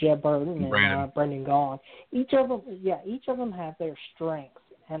 Jeb Burton and Brendan Gaughan. Each of them have their strengths,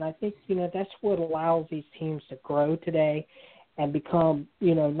 and I think that's what allows these teams to grow today and become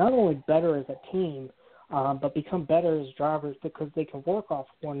not only better as a team, but become better as drivers, because they can work off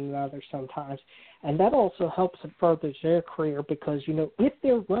one another sometimes. And that also helps and furthers their career, because, if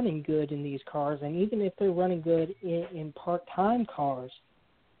they're running good in these cars, and even if they're running good in part-time cars,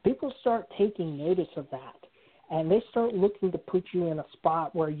 people start taking notice of that. And they start looking to put you in a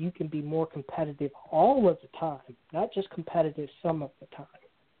spot where you can be more competitive all of the time, not just competitive some of the time.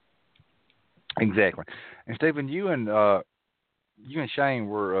 Exactly. And, Stephen, you and Shane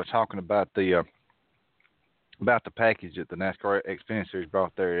were talking about the package that the NASCAR Xfinity Series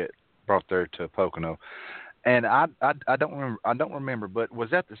brought there to Pocono, and I don't remember, but was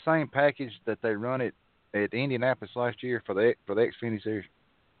that the same package that they run at Indianapolis last year for the Xfinity Series?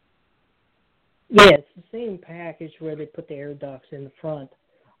 Yeah, it's the same package where they put the air ducts in the front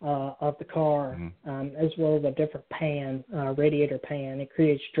of the car, as well as a different pan, radiator pan. It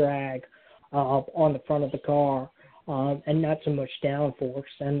creates drag on the front of the car. And not so much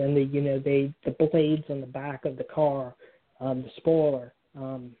downforce, and then the blades on the back of the car, the spoiler,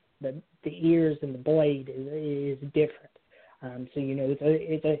 the ears and the blade is different. So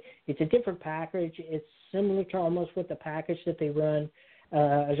it's a different package. It's similar to almost what the package that they run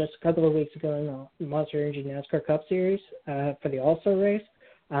just a couple of weeks ago in the Monster Energy NASCAR Cup Series for the All-Star race.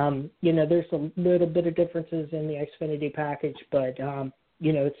 There's a little bit of differences in the Xfinity package, but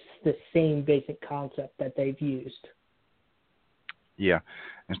it's the same basic concept that they've used. Yeah.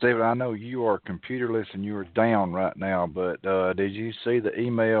 And, Stephen, I know you are computerless and you are down right now, but did you see the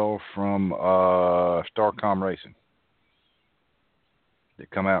email from Starcom Racing that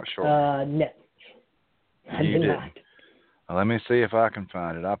come out shortly? No. I did not. Let me see if I can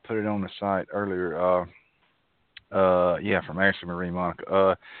find it. I put it on the site earlier. From Ashley Marie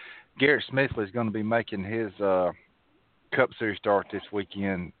Monica. Garrett Smithley is going to be making his Cup Series start this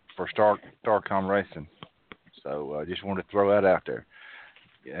weekend for Starcom Racing. So I just wanted to throw that out there.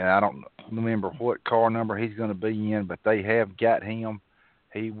 I don't remember what car number he's going to be in, but they have got him.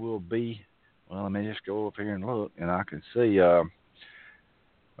 He will be, well, let me just go up here and look, and I can see he's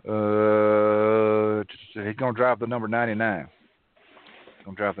going to drive the number 99. He's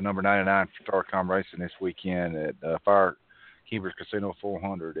going to drive the number 99 for Starcom Racing this weekend at Firekeepers Casino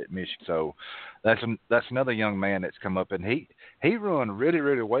 400 at Michigan. So that's another young man that's come up, and he run really,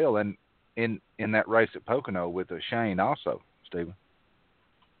 really well in that race at Pocono with Shane also, Stephen.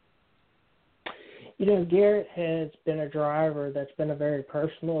 Garrett has been a driver that's been a very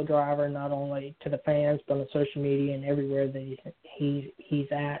personal driver, not only to the fans, but on social media and everywhere that he's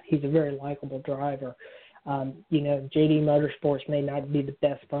at. He's a very likable driver. JD Motorsports may not be the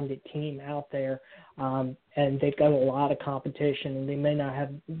best funded team out there, and they've got a lot of competition, and they may not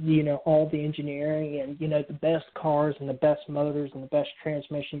have, all the engineering and, the best cars and the best motors and the best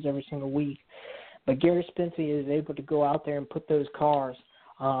transmissions every single week. But Garrett Spencer is able to go out there and put those cars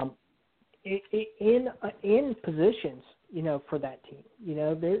in positions, for that team.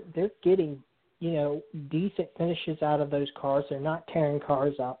 They're getting, decent finishes out of those cars. They're not tearing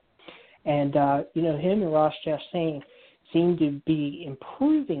cars up. And, him and Ross Chastain seem to be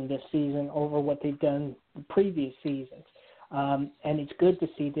improving this season over what they've done the previous seasons. And it's good to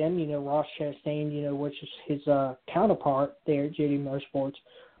see them. Ross Chastain, which is his counterpart there at JD Motorsports,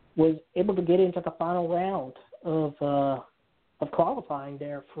 was able to get into the final round of qualifying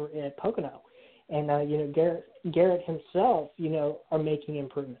there at Pocono. And, Garrett himself, are making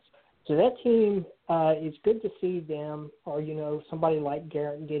improvements. So that team, it's good to see them, or, somebody like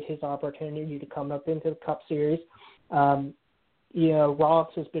Garrett get his opportunity to come up into the Cup Series. Ross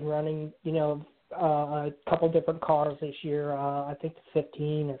has been running, a couple different cars this year, I think the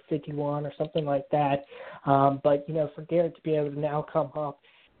 15 or 51 or something like that. But, for Garrett to be able to now come up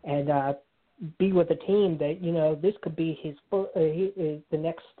and be with a team that, this could be the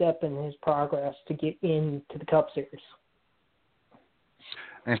next step in his progress to get into the Cup Series.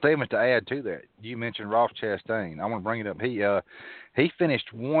 And Stephen, to add to that, you mentioned Ross Chastain. I want to bring it up. He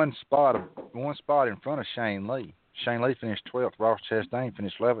finished one spot in front of Shane Lee. Shane Lee finished 12th. Ross Chastain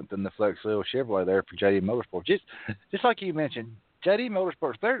finished 11th in the Flex Wheel Chevrolet there for JD Motorsports. Just like you mentioned, JD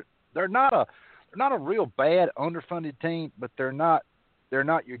Motorsports, they're not a real bad underfunded team, but they're not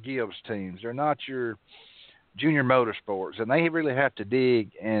your Gibbs teams. They're not your Junior Motorsports, and they really have to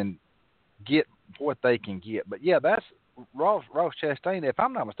dig and get what they can get. But yeah, that's Ross Chastain. If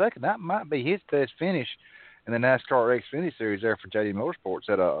I'm not mistaken, that might be his best finish in the NASCAR Xfinity Series there for JD Motorsports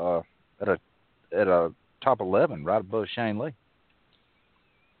at a top 11, right above Shane Lee.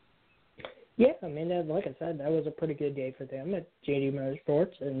 Yeah, I mean, like I said, that was a pretty good day for them at JD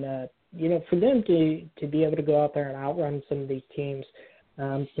Motorsports, and for them to be able to go out there and outrun some of these teams,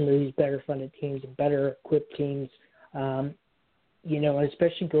 some of these better funded teams and better equipped teams,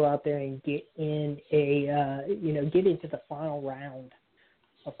 especially go out there and get in get into the final round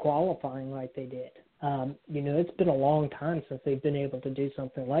of qualifying like they did. It's been a long time since they've been able to do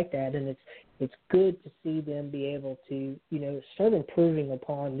something like that, and it's good to see them be able to, start improving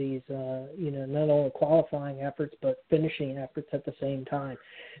upon these, not only qualifying efforts but finishing efforts at the same time.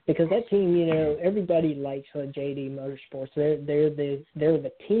 Because that team, everybody likes JD Motorsports. They're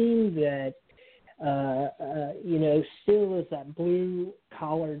the team that still is that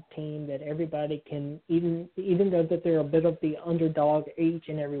blue-collared team that everybody can, even though that they're a bit of the underdog each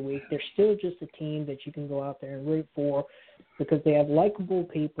and every week, they're still just a team that you can go out there and root for because they have likable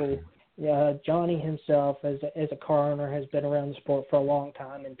people. Johnny himself, as a car owner, has been around the sport for a long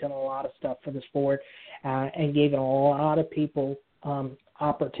time and done a lot of stuff for the sport and gave a lot of people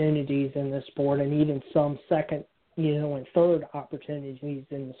opportunities in the sport, and even some second, and third opportunities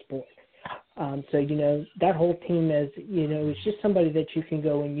in the sport. So, that whole team is just somebody that you can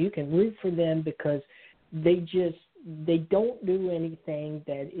go and you can root for them because they don't do anything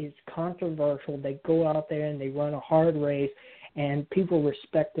that is controversial. They go out there and they run a hard race, and people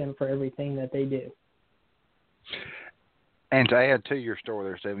respect them for everything that they do. And to add to your story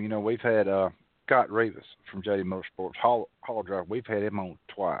there, Stephen, we've had Scott Rivas from JD Motorsports, Hall Drive. We've had him on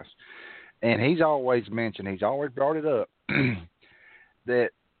twice. And he's always brought it up that,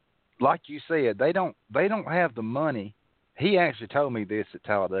 like you said, they don't have the money. He actually told me this at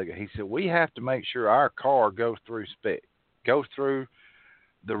Talladega. He said, we have to make sure our car goes through spec, goes through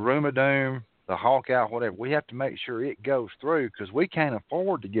the Room of Doom, the Hawkeye, whatever. We have to make sure it goes through because we can't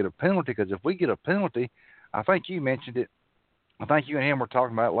afford to get a penalty, because if we get a penalty, I think you mentioned it, I think you and him were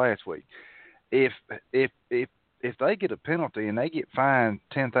talking about it last week. If they get a penalty and they get fined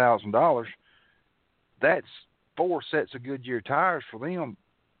 $10,000, that's 4 sets of Goodyear tires for them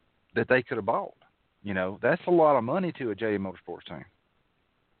that they could have bought. That's a lot of money to a JD Motorsports team.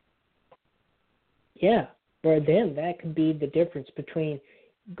 Yeah, for them, that could be the difference between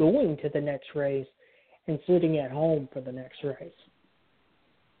going to the next race and sitting at home for the next race.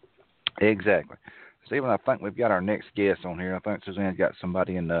 Exactly. Stephen, I think we've got our next guest on here. I think Suzanne's got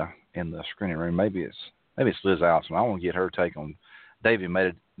somebody in the screening room. Maybe it's Liz Allison. I want to get her take on Davey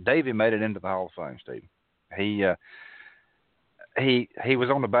made it into the Hall of Fame, Stephen. He was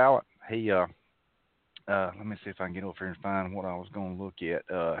on the ballot. He let me see if I can get over here and find what I was going to look at.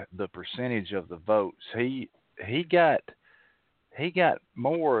 The percentage of the votes. He got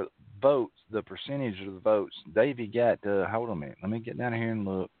more votes. The percentage of the votes. Davey got. Hold on a minute. Let me get down here and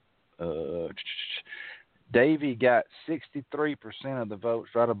look. Davey got 63% of the votes,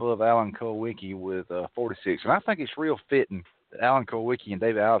 right above Alan Kulwicki with 46. And I think it's real fitting that Alan Kulwicki and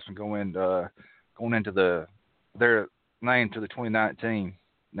David Allison going into their name to the 2019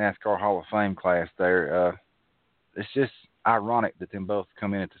 NASCAR Hall of Fame class there. It's just ironic that them both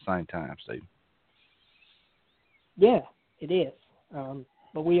come in at the same time, Steve. Yeah, it is.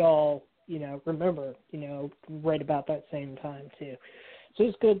 But we all, remember, right about that same time too. So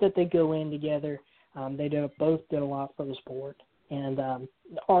it's good that they go in together. They both did a lot for the sport, and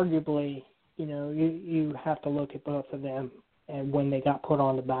arguably, you have to look at both of them and when they got put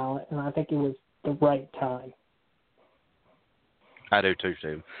on the ballot, and I think it was the right time. I do too,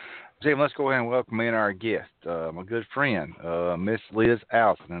 Stephen. Stephen, let's go ahead and welcome in our guest, my good friend, Miss Liz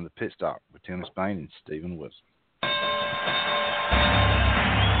Allison in the pit stop with Tim Disspain and Stephen Wilson.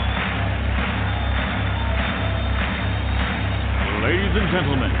 Ladies and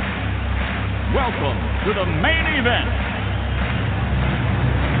gentlemen, welcome to the main event.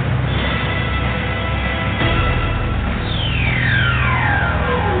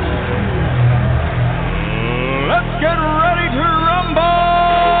 Let's get ready to rumble!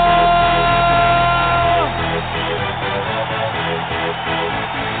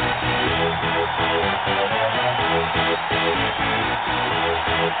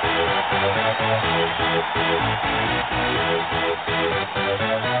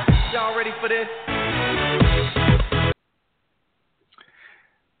 Y'all ready for this?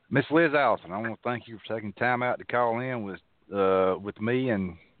 Miss Liz Allison, I want to thank you for taking time out to call in with me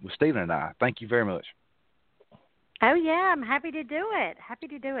and with Stephen and I. Thank you very much. Oh, yeah, I'm happy to do it.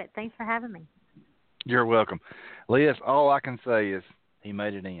 Thanks for having me. You're welcome. Liz, all I can say is he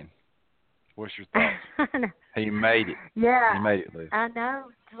made it in. What's your thoughts? He made it. Yeah. He made it, Liz. I know.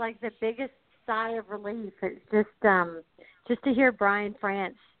 It's like the biggest sigh of relief. It's just to hear Brian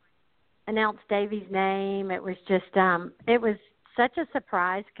France announce Davey's name. It was just it was such a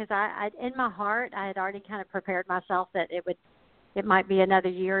surprise because I in my heart I had already kind of prepared myself that it might be another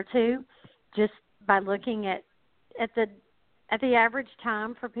year or two, just by looking at the average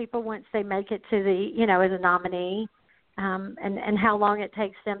time for people once they make it to the as a nominee, and how long it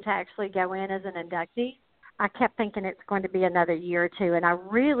takes them to actually go in as an inductee. I kept thinking it's going to be another year or two, and I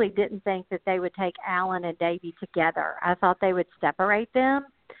really didn't think that they would take Alan and Davey together. I thought they would separate them,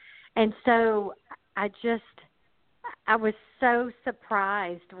 and so I was so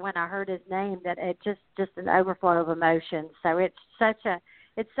surprised when I heard his name that it just an overflow of emotion. So it's such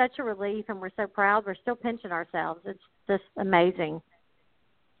a relief, and we're so proud. We're still pinching ourselves. It's just amazing.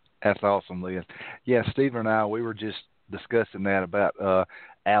 That's awesome, Liz. Yeah, Stephen and I, we were just discussing that about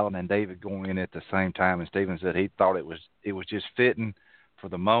Alan and David going in at the same time, and Stephen said he thought it was just fitting for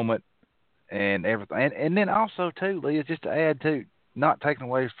the moment and everything. And then also, too, Liz, just to add to, not taking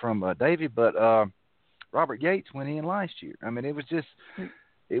away from Davey, but Robert Yates went in last year. I mean, it was just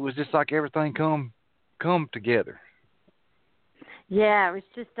like everything come together. Yeah, it was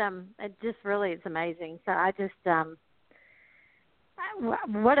just really, it's amazing. So I just,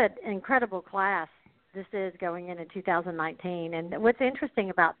 what an incredible class this is going into 2019. And what's interesting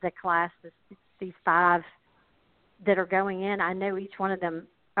about the class is these 5 that are going in, I know each one of them,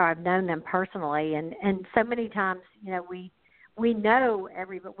 or I've known them personally. And so many times, we know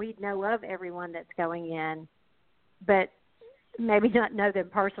of everyone that's going in, but maybe not know them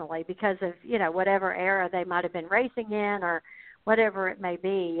personally because of, whatever era they might have been racing in or whatever it may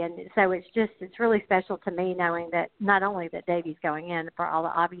be. And so it's really special to me knowing that not only that Davey's going in for all the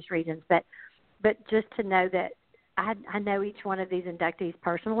obvious reasons, but just to know that I know each one of these inductees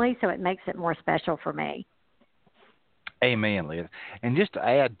personally, so it makes it more special for me. Amen, Liz. And just to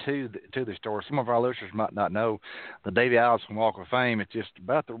add to the story, some of our listeners might not know the Davey Allison Walk of Fame. It's just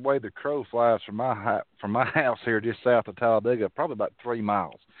about the way the crow flies from my house here just south of Talladega, probably about 3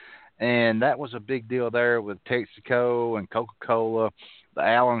 miles. And that was a big deal there with Texaco and Coca-Cola, the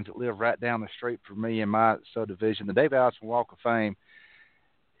Allens that live right down the street from me in my subdivision. The Davey Allison Walk of Fame,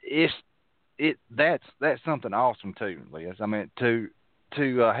 that's something awesome too, Liz. I mean, to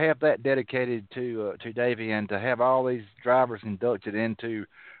have that dedicated to Davey and to have all these drivers inducted into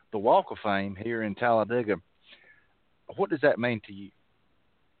the Walk of Fame here in Talladega, what does that mean to you?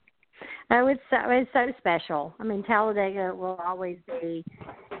 Oh, it's so special. I mean, Talladega will always be,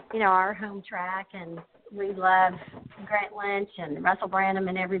 our home track, and we love Grant Lynch and Russell Branham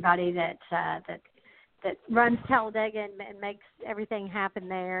and everybody that that runs Talladega and makes everything happen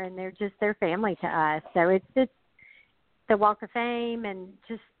there, and they're family to us. So it's just the Walk of Fame and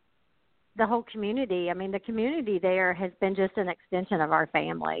just the whole community. I mean, the community there has been just an extension of our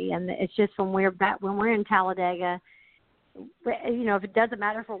family, and it's just when we're in Talladega, you know, if it doesn't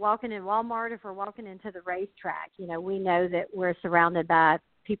matter if we're walking in Walmart, if we're walking into the racetrack, you know, we know that we're surrounded by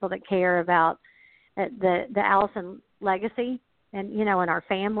people that care about the Allison legacy, and you know, and our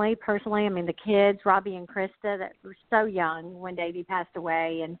family personally. I mean, the kids, Robbie and Krista, that were so young when Davey passed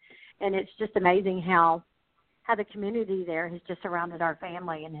away, and it's just amazing how the community there has just surrounded our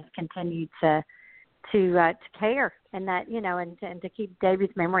family and has continued to care, and that, you know, and to keep Davey's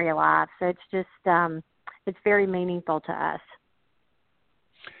memory alive. So it's just it's very meaningful to us.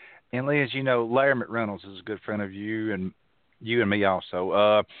 And Lee, as you know, Larry McReynolds is a good friend of you and me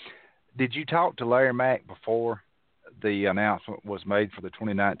also. Did you talk to Larry Mack before the announcement was made for the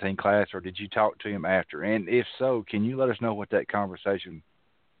 2019 class, or did you talk to him after? And if so, can you let us know what that conversation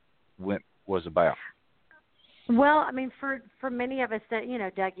was about? Well, I mean, for many of us that, you know,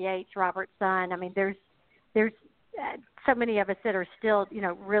 Doug Yates, Robert's son, I mean, there's so many of us that are still, you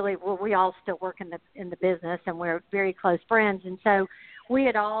know, really, well, we all still work in the business, and we're very close friends. And so we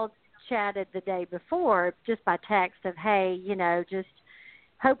had all chatted the day before just by text of, hey, you know, just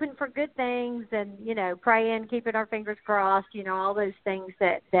hoping for good things and, you know, praying, keeping our fingers crossed, you know, all those things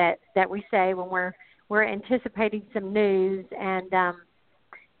that we say when we're anticipating some news. And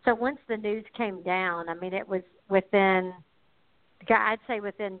so once the news came down, I mean, it was within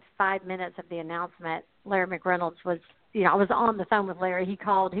 5 minutes of the announcement, Larry McReynolds was, you know, I was on the phone with Larry. He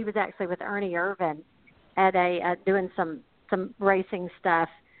called. He was actually with Ernie Irvan at doing some racing stuff.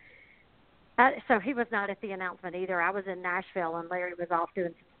 So he was not at the announcement either. I was in Nashville, and Larry was off doing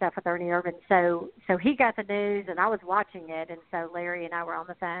some stuff with Ernie Irvan. So he got the news, and I was watching it, and so Larry and I were on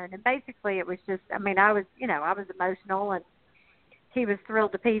the phone. And basically it was just, I mean, I was emotional, and he was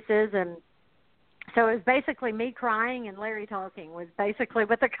thrilled to pieces. And so it was basically me crying and Larry talking was basically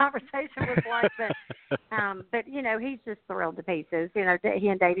what the conversation was like. But you know, he's just thrilled to pieces. You know, he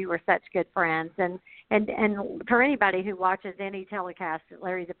and Davey were such good friends. And for anybody who watches any telecast that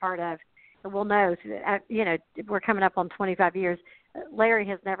Larry's a part of, will know, you know, we're coming up on 25 years. Larry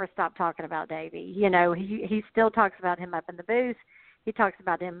has never stopped talking about Davey. You know, he still talks about him up in the booth. He talks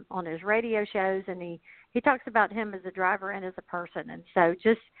about him on his radio shows, and he talks about him as a driver and as a person. And so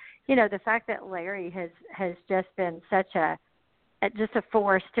just, you know, the fact that Larry has just been such a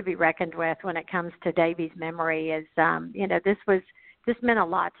force to be reckoned with when it comes to Davey's memory is, you know, this meant a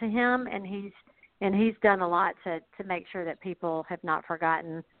lot to him, and he's done a lot to make sure that people have not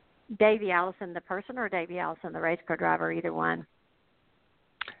forgotten Davey Allison, the person, or Davey Allison, the race car driver, either one.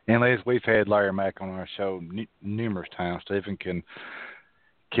 And Liz, we've had Larry Mack on our show numerous times. Stephen can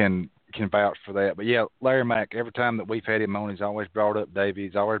vouch for that. But yeah, Larry Mack, every time that we've had him on, he's always brought up Davey.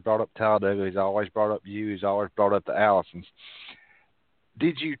 He's always brought up Talladega. He's always brought up you. He's always brought up the Allisons.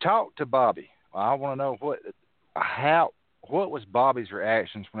 Did you talk to Bobby? Well, I want to know what was Bobby's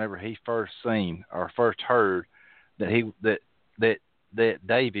reactions whenever he first seen or first heard that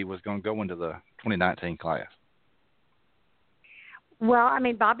Davey was going to go into the 2019 class? Well, I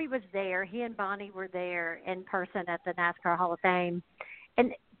mean, Bobby was there. He and Bonnie were there in person at the NASCAR Hall of Fame.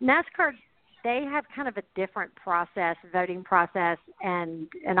 And NASCAR, they have kind of a different process, voting process, and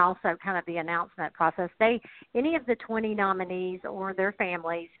also kind of the announcement process. Any of the 20 nominees or their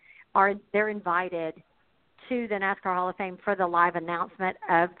families they're invited to the NASCAR Hall of Fame for the live announcement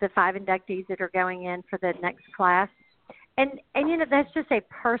of the 5 inductees that are going in for the next class. And you know, that's just a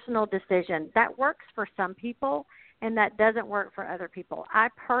personal decision. That works for some people, and that doesn't work for other people. I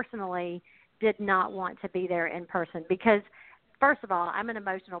personally did not want to be there in person because, first of all, I'm an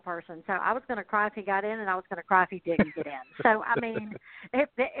emotional person. So I was going to cry if he got in, and I was going to cry if he didn't get in. So, I mean, if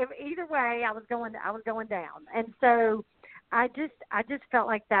either way, I was going down. And so I just felt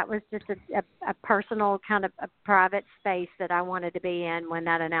like that was just a personal kind of a private space that I wanted to be in when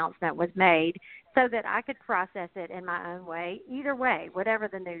that announcement was made, so that I could process it in my own way, either way, whatever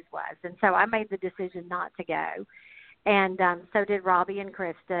the news was. And so I made the decision not to go. And so did Robbie and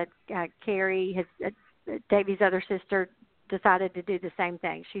Krista. Carrie, Davey's other sister, decided to do the same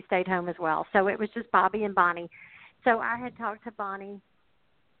thing. She stayed home as well. So it was just Bobby and Bonnie. So I had talked to Bonnie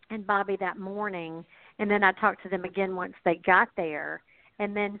and Bobby that morning, and then I talked to them again once they got there.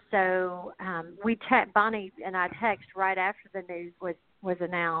 And then so Bonnie and I text right after the news was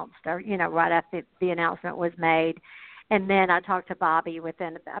announced, or, you know, right after the announcement was made. And then I talked to Bobby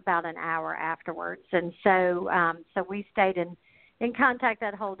within about an hour afterwards. And so we stayed in contact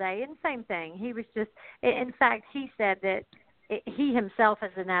that whole day. And same thing. He was just, in fact, he said that he himself,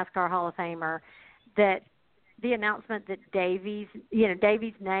 as a NASCAR Hall of Famer, that the announcement that Davy's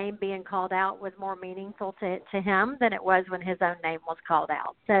name being called out was more meaningful to him than it was when his own name was called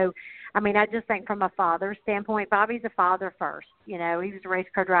out. So, I mean, I just think from a father's standpoint, Bobby's a father first. He was a race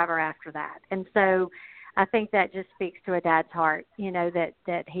car driver after that. And so I think that just speaks to a dad's heart,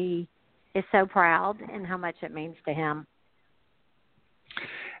 that he is so proud and how much it means to him.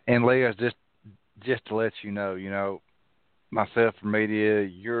 And Leah, just to let you know, myself and media,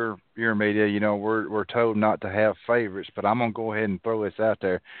 your media, we're told not to have favorites, but I'm gonna go ahead and throw this out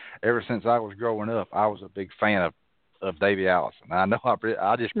there. Ever since I was growing up, I was a big fan of Davey Allison. I know I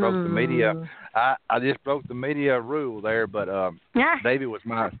just broke the media. I just broke the media rule there, but Davey was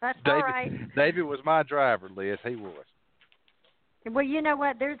my Davey was my driver, Liz. He was. Well, you know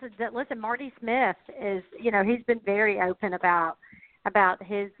what? Listen, Marty Smith is, he's been very open about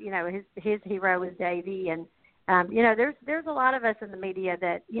his hero is Davey, and there's a lot of us in the media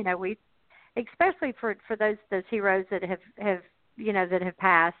that, we, especially for those heroes that have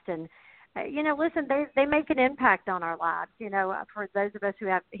passed, and listen, they make an impact on our lives. For those of us who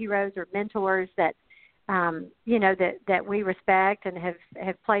have heroes or mentors that that we respect and have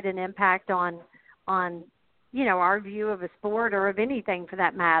played an impact on our view of a sport or of anything for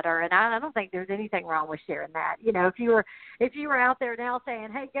that matter. And I don't think there's anything wrong with sharing that. If you were out there now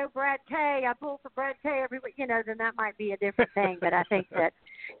saying, "Hey, go Brad K, I pull for Brad K every week," then that might be a different thing. But I think that,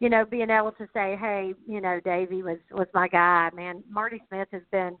 being able to say, "Hey, Davey was my guy," man, Marty Smith has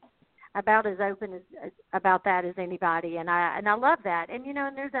been about as open about that as anybody, and I love that. And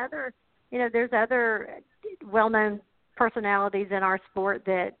and there's other well-known personalities in our sport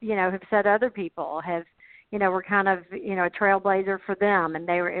that have said other people have were kind of a trailblazer for them, and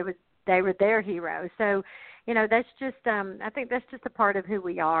they were their hero. So that's just I think that's just a part of who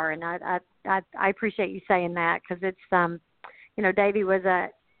we are, and I appreciate you saying that, because it's Davey was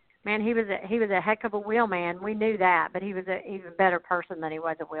he was a heck of a wheelman. We knew that, but he was an even better person than he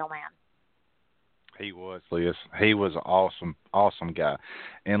was a wheelman. He was, Liz. He was an awesome guy.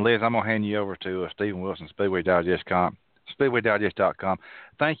 And Liz, I'm gonna hand you over to Stephen Wilson, SpeedwayDigest.com.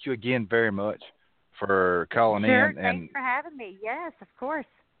 Thank you again very much for calling in. Thanks for having me. Yes, of course.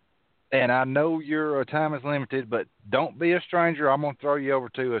 And I know your time is limited, but don't be a stranger. I'm going to throw you over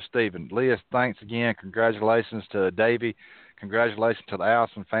to Stephen. Liz, thanks again. Congratulations to Davey. Congratulations to the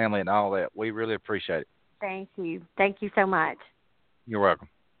Allison family and all that. We really appreciate it. Thank you. Thank you so much. You're welcome.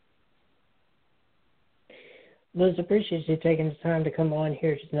 Liz, appreciate you taking the time to come on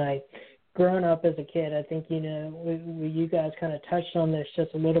here tonight. Growing up as a kid, I think, you guys kind of touched on this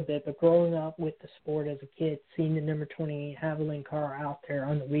just a little bit, but growing up with the sport as a kid, seeing the number 28 Haviland car out there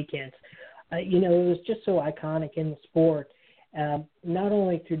on the weekends, it was just so iconic in the sport, not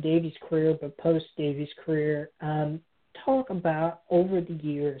only through Davey's career, but post-Davey's career. Talk about, over the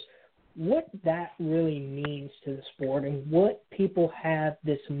years, what that really means to the sport and what people have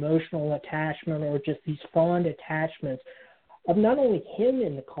this emotional attachment or just these fond attachments of not only him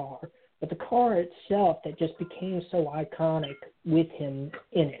in the car, but the car itself that just became so iconic with him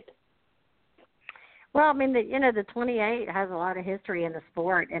in it. Well, I mean, the 28 has a lot of history in the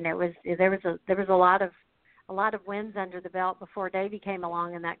sport, and there was a lot of wins under the belt before Davey came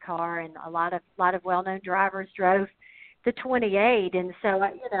along in that car, and a lot of well-known drivers drove the 28, and so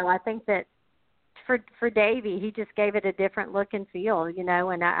I think that for Davey, he just gave it a different look and feel,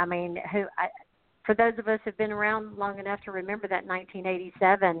 and I mean, for those of us who've been around long enough to remember that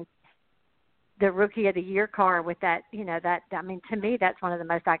 1987. The Rookie of the Year car with that, to me, that's one of the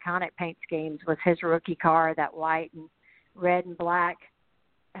most iconic paint schemes was his rookie car, that white and red and black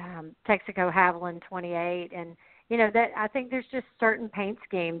Texaco Haviland 28. And, that I think there's just certain paint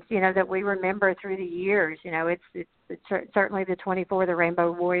schemes, that we remember through the years. It's certainly the 24, the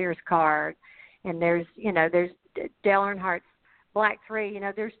Rainbow Warriors car. And there's Dale Earnhardt's Black 3.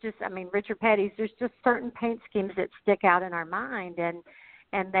 There's just, Richard Petty's, there's just certain paint schemes that stick out in our mind.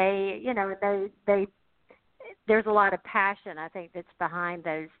 And they, there's a lot of passion, I think, that's behind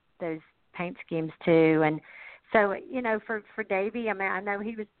those paint schemes too. And so, for Davey, I know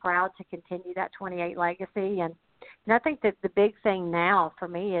he was proud to continue that 28 legacy. And I think that the big thing now for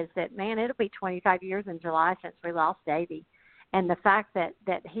me is that, man, it'll be 25 years in July since we lost Davey. And the fact that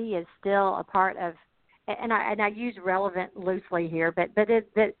he is still a part of, and I use relevant loosely here, but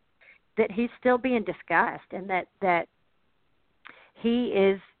that he's still being discussed, and that he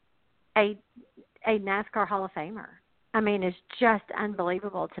is a NASCAR Hall of Famer. It's just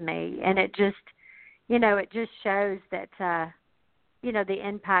unbelievable to me. And it just, it just shows that, the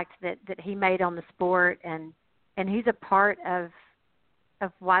impact that he made on the sport. And he's a part of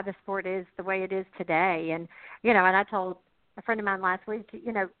why the sport is the way it is today. And, and I told a friend of mine last week,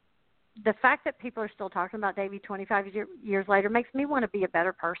 the fact that people are still talking about Davey 25 years later makes me want to be a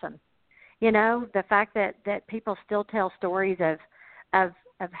better person. You know, the fact that people still tell stories of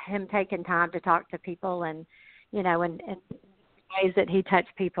him taking time to talk to people and, you know, and ways that he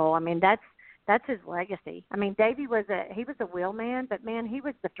touched people. I mean, that's his legacy. I mean, Davey was a wheelman, but man, he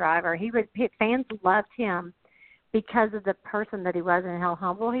was the driver. Fans loved him because of the person that he was and how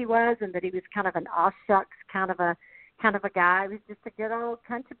humble he was, and that he was kind of an aw shucks kind of a guy. He was just a good old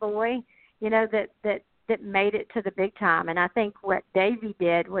country boy, you know, that made it to the big time. And I think what Davey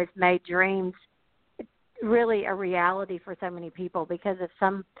did was made dreams really a reality for so many people, because if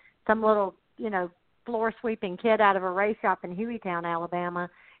some little, you know, floor sweeping kid out of a race shop in Hueytown, Alabama,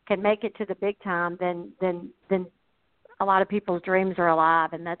 can make it to the big time, then a lot of people's dreams are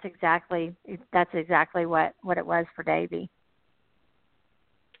alive, and that's exactly what it was for Davey.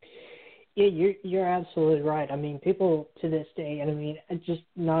 Yeah, you're absolutely right. I mean, people to this day, and I mean, just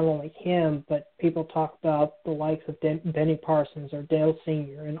not only him, but people talk about the likes of Benny Parsons or Dale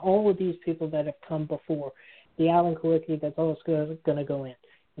Sr. and all of these people that have come before, the Alan Kalicki that's always going to go in.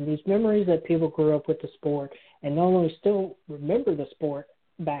 And these memories that people grew up with the sport and not only still remember the sport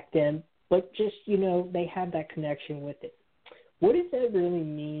back then, but just, you know, they have that connection with it. What does that really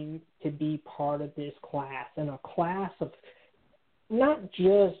mean to be part of this class, and a class of not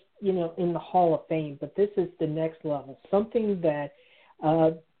just, you know, in the Hall of Fame, but this is the next level, something that,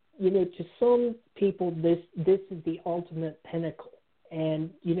 you know, to some people, this is the ultimate pinnacle.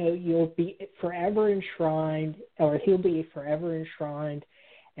 And, you know, you'll be forever enshrined, or he'll be forever enshrined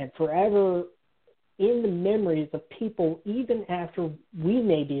and forever in the memories of people, even after we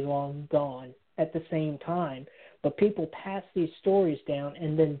may be long gone at the same time. But people pass these stories down,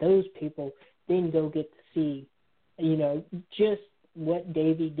 and then those people then go get to see, you know, just what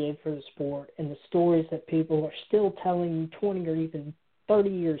Davey did for the sport and the stories that people are still telling 20 or even 30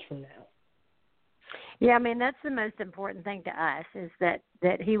 years from now. Yeah, I mean, that's the most important thing to us, is that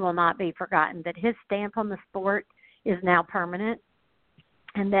he will not be forgotten, that his stamp on the sport is now permanent,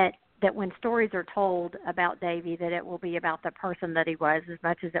 and that when stories are told about Davey, that it will be about the person that he was as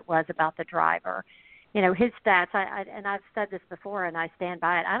much as it was about the driver. You know, his stats, and I've said this before and I stand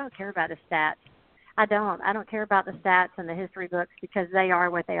by it, I don't care about his stats. I don't care about the stats and the history books, because they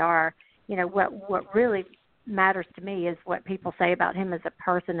are what they are. You know, what really matters to me is what people say about him as a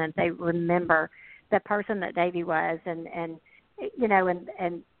person, and they remember the person that Davey was, and you know,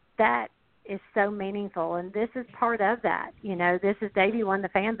 and that is so meaningful, and this is part of that. You know, this is Davey won the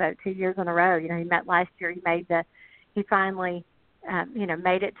fan vote 2 years in a row. You know, he met last year. He finally you know,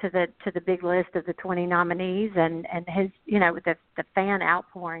 made it to the big list of the 20 nominees, and his, you know, the fan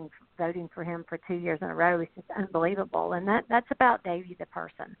outpouring voting for him for 2 years in a row is just unbelievable. And that's about Davey the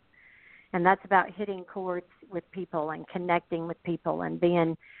person, and that's about hitting chords with people and connecting with people and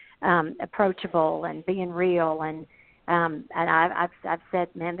being approachable and being real. And I've said,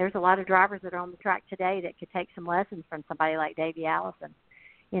 man, there's a lot of drivers that are on the track today that could take some lessons from somebody like Davey Allison,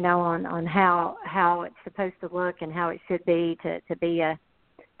 you know, on how it's supposed to look and how it should be to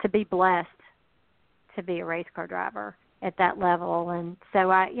be blessed to be a race car driver at that level. And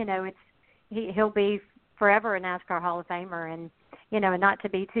so he'll be forever a NASCAR Hall of Famer. And, you know, and not to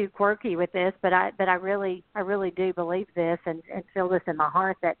be too quirky with this, but I really do believe this and feel this in my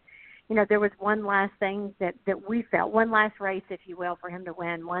heart, that, you know, there was one last thing that we felt, one last race, if you will, for him to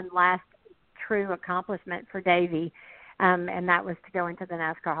win, one last true accomplishment for Davey. And that was to go into the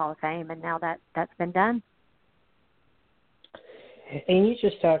NASCAR Hall of Fame, and now that's been done. And you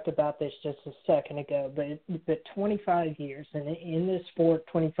just talked about this just a second ago, but 25 years, and in this sport,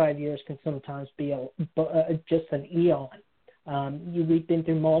 25 years can sometimes be just an eon. We've been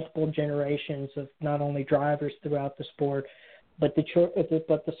through multiple generations of not only drivers throughout the sport, but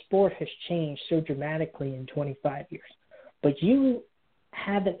the sport has changed so dramatically in 25 years. But you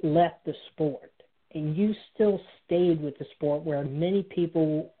haven't left the sport. And you still stayed with the sport, where many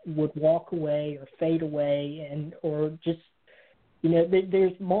people would walk away or fade away, or just, you know,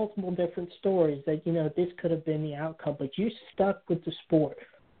 there's multiple different stories that, you know, this could have been the outcome, but you stuck with the sport.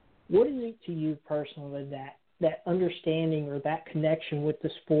 What is it to you personally, that understanding or that connection with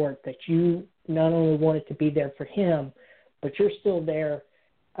the sport, that you not only wanted to be there for him, but you're still there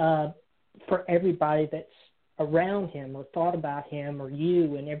for everybody that's around him or thought about him, or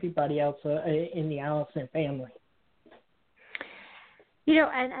you and everybody else in the Allison family? You know,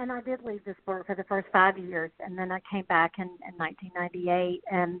 and I did leave the sport for the first 5 years, and then I came back in 1998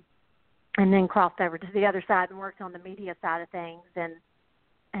 and then crossed over to the other side and worked on the media side of things, and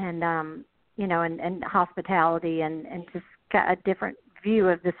you know, and hospitality, and just got a different view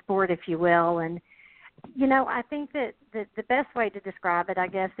of the sport, if you will. And I think that the best way to describe it, I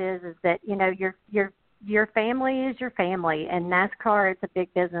guess, is that your family is your family, and NASCAR, it's a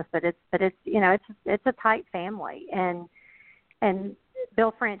big business, but it's it's a tight family, and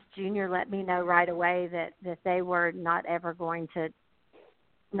Bill France Jr. let me know right away that they were not ever going to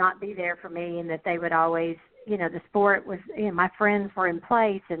not be there for me, and that they would always, the sport was, my friends were in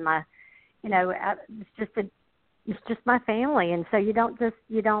place, and my, it's just my family, and so you don't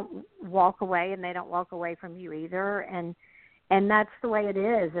walk away, and they don't walk away from you either, and that's the way it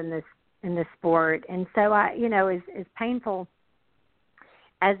is in this sport. And so I, as painful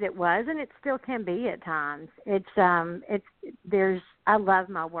as it was, and it still can be at times, I love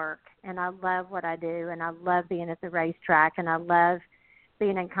my work, and I love what I do, and I love being at the racetrack, and I love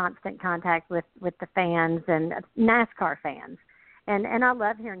being in constant contact with the fans and NASCAR fans. And I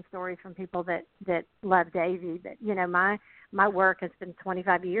love hearing stories from people that love Davey. That, my work has been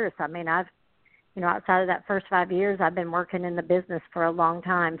 25 years. I mean, I've, outside of that first 5 years, I've been working in the business for a long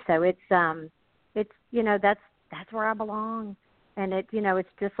time. So it's that's where I belong. And it's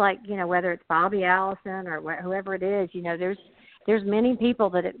just like, whether it's Bobby Allison or whoever it is, there's many people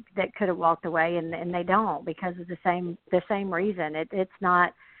that could have walked away, and they don't, because of the same reason. It's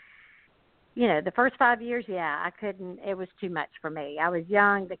not, the first 5 years, I couldn't. It was too much for me. I was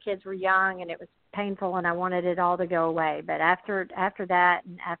young, the kids were young, and it was painful, and I wanted it all to go away. But after that,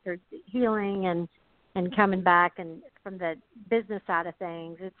 and after healing and coming back, and from the business side of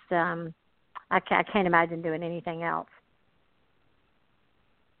things, it's I can't imagine doing anything else.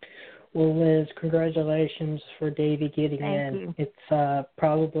 Well, Liz, congratulations for Davey getting Thank in. you. It's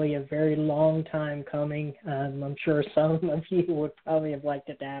probably a very long time coming. I'm sure some of you would probably have liked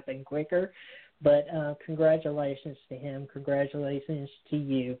it to happen quicker, but congratulations to him. Congratulations to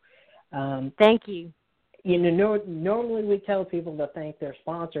you. Thank you. Normally we tell people to thank their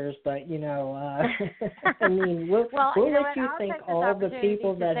sponsors, but I mean, we'll let you thank all the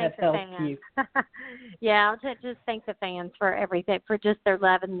people that have helped you. Yeah, I'll just thank the fans for everything, for just their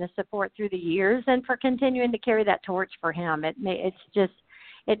love and the support through the years, and for continuing to carry that torch for him. It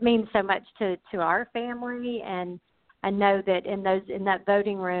means so much to our family, and I know that in that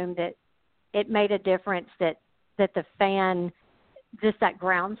voting room that it made a difference, that the fan, just that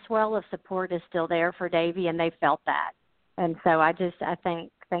groundswell of support is still there for Davey, and they felt that. And so I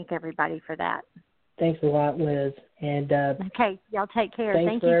thank everybody for that. Thanks a lot, Liz. And okay, y'all take care.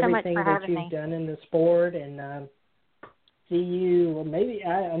 Thank you so much for having me. Thanks for everything that you've done in the sport, and see you. Well, maybe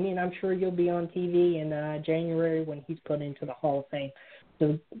I'm sure you'll be on TV in January when he's put into the Hall of Fame.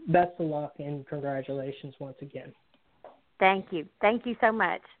 So best of luck and congratulations once again. Thank you. Thank you so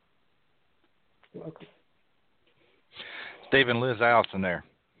much. You're welcome. Stephen, Liz Allison there.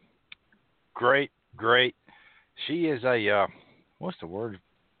 Great. She is a, what's the word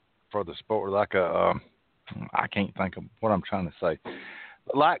for the sport? Like I can't think of what I'm trying to say.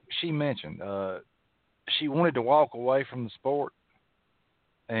 Like she mentioned, she wanted to walk away from the sport,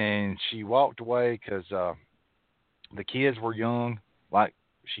 and she walked away because the kids were young, like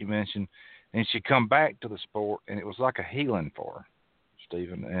she mentioned, and she come back to the sport, and it was like a healing for her,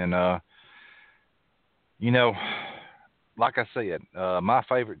 Stephen. And, like I said, my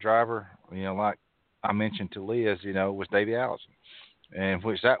favorite driver, like I mentioned to Liz, was Davey Allison. And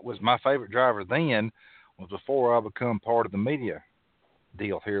which that was my favorite driver then, was before I become part of the media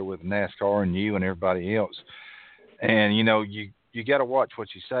deal here with NASCAR and you and everybody else. And, you got to watch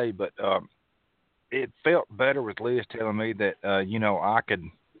what you say, but it felt better with Liz telling me that,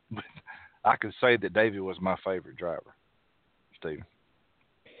 I could say that Davey was my favorite driver, Stephen.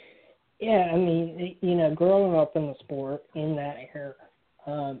 Yeah, I mean, growing up in the sport in that era,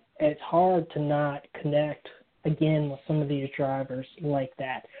 it's hard to not connect again with some of these drivers like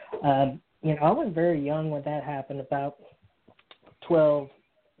that. I was very young when that happened, about 12,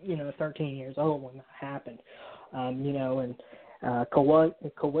 13 years old when that happened. And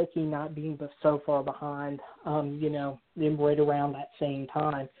Kawicki not being so far behind, them right around that same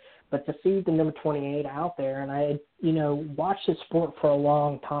time. But to see the number 28 out there, and I had, watched the sport for a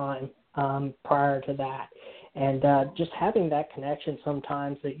long time prior to that. And just having that connection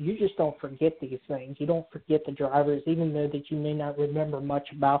sometimes, that you just don't forget these things. You don't forget the drivers, even though that you may not remember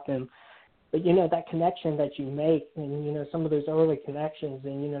much about them. But, that connection that you make, and, some of those early connections,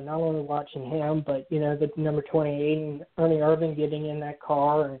 and, not only watching him, but, the number 28 and Ernie Irvan getting in that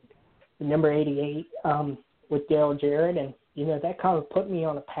car, and the number 88 with Dale Jarrett. And, that kind of put me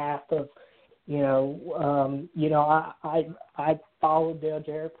on a path of, I followed Dale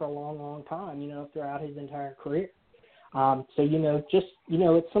Jarrett for a long, long time, throughout his entire career. So,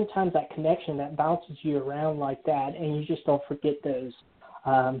 it's sometimes that connection that bounces you around like that, and you just don't forget those,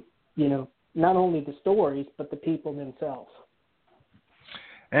 not only the stories but the people themselves.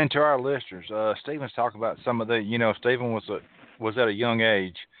 And to our listeners, Stephen's talking about some of the, Stephen was at a young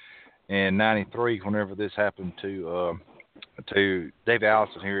age in '93 whenever this happened to Dave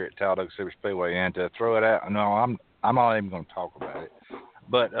Allison here at Talladega Super Speedway, and to throw it out. No, I'm not even going to talk about it.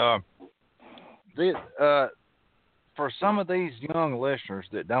 But for some of these young listeners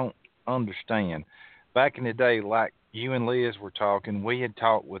that don't understand, back in the day, like you and Liz were talking, I had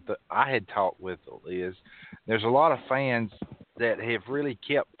talked with Liz. There's a lot of fans that have really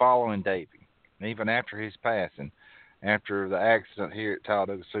kept following Davey, even after his passing, after the accident here at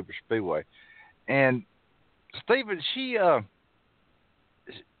Talladega Super Speedway. And Stephen, she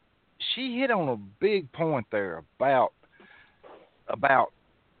hit on a big point there about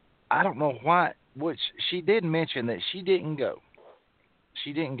I don't know why, which she did mention that she didn't go.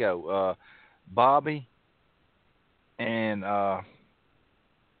 She didn't go. Bobby and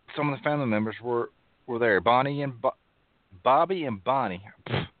some of the family members were there. Bobby and Bonnie.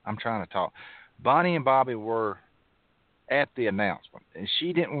 I'm trying to talk. Bonnie and Bobby were at the announcement, and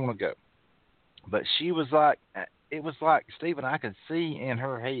she didn't want to go. But she was like, it was like, Stephen, I could see in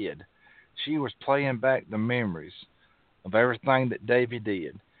her head, she was playing back the memories of everything that Davey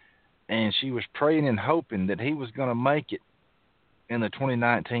did. And she was praying and hoping that he was going to make it in the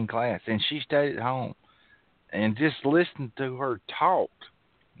 2019 class. And she stayed at home. And just listening to her talk,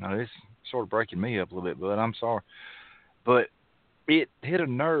 now this is sort of breaking me up a little bit, but I'm sorry. But it hit a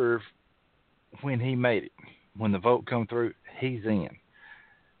nerve when he made it. When the vote come through, he's in.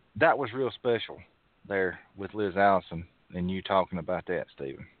 That was real special there with Liz Allison and you talking about that,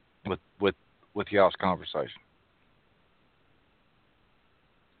 Stephen, with y'all's conversation.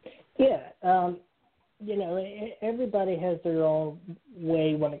 Yeah, everybody has their own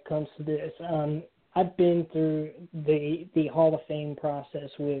way when it comes to this. I've been through the Hall of Fame process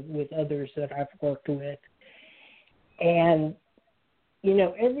with others that I've worked with, and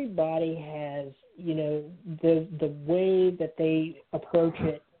everybody has the way that they approach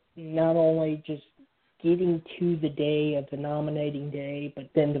it. Not only just getting to the day of the nominating day, but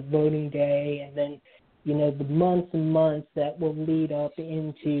then the voting day, and then the months and months that will lead up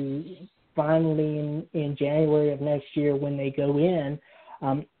into finally in January of next year when they go in.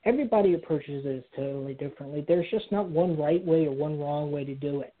 Everybody approaches this totally differently. There's just not one right way or one wrong way to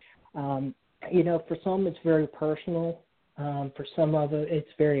do it. For some it's very personal. For some of it,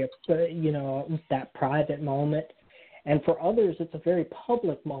 it's very, that private moment. And for others, it's a very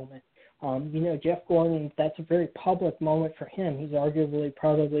public moment. Jeff Gordon, that's a very public moment for him. He's arguably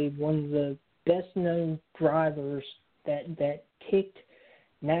probably one of the best-known drivers that kicked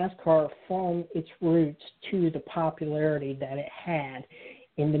NASCAR from its roots to the popularity that it had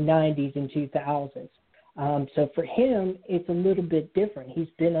in the 90s and 2000s. So for him, it's a little bit different. He's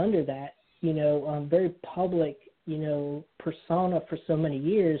been under that, very public, persona for so many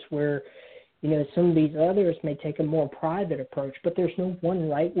years where, some of these others may take a more private approach, but there's no one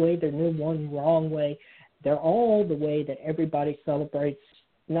right way, there's no one wrong way. They're all the way that everybody celebrates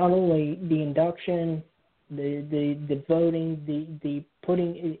not only the induction, the voting, the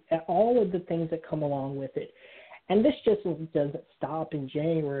putting, all of the things that come along with it. And this just doesn't stop in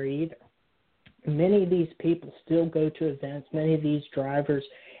January either. Many of these people still go to events. Many of these drivers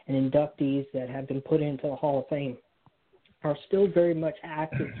and inductees that have been put into the Hall of Fame are still very much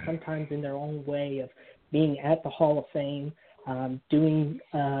active, sometimes in their own way of being at the Hall of Fame, doing,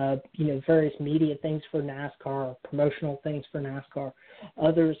 various media things for NASCAR, promotional things for NASCAR.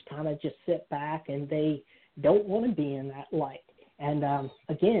 Others kind of just sit back and they don't want to be in that light. And,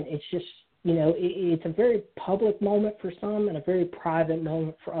 again, it's just, it's a very public moment for some and a very private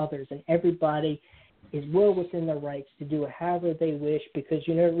moment for others. And everybody is well within their rights to do it however they wish because,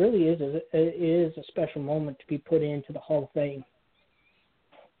 it really is a special moment to be put into the Hall of Fame.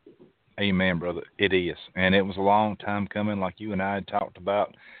 Amen, brother. It is. And it was a long time coming, like you and I had talked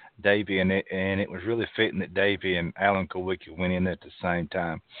about, Davey, and it was really fitting that Davey and Alan Kowicki went in at the same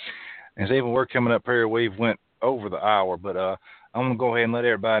time. And so even we're coming up here, we've went over the hour, but I'm going to go ahead and let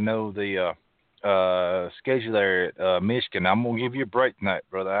everybody know the schedule there at Michigan. I'm going to give you a break tonight,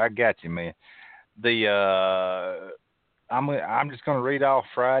 brother. I got you, man. I'm just going to read off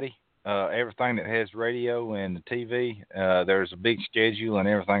Friday, everything that has radio and the TV. There's a big schedule and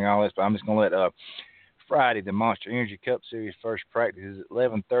everything, all this, but I'm just going to let Friday, the Monster Energy Cup Series first practice is at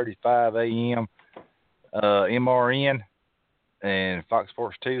 11:35 a.m. MRN, and Fox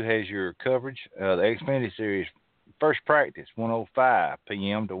Sports 2 has your coverage. The Xfinity Series first practice, 1:05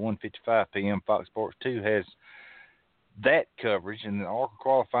 p.m. to 1:55 p.m. Fox Sports 2 has that coverage, and the ARCA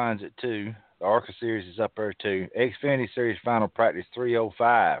qualifying's at 2. The ARCA Series is up there too. Xfinity Series final practice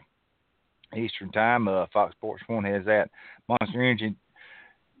 3:05 Eastern Time. Fox Sports 1 has that.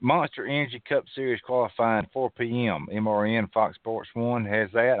 Monster Energy Cup Series qualifying 4 p.m. MRN Fox Sports 1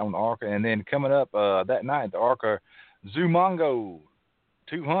 has that on the ARCA. And then coming up that night, the ARCA Zumongo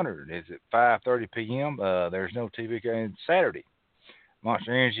 200 is at 5:30 p.m. There's no TV game Saturday.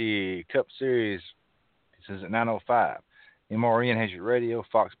 Monster Energy Cup Series is at 9:05. MRN has your radio.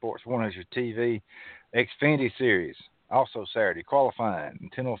 Fox Sports 1 has your TV. Xfinity Series also Saturday qualifying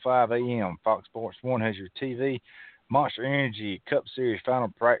 10:05 a.m. Fox Sports 1 has your TV. Monster Energy Cup Series final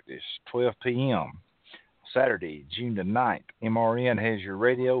practice 12 p.m. Saturday, June the 9th. MRN has your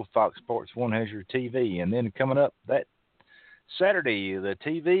radio. Fox Sports 1 has your TV. And then coming up that Saturday, the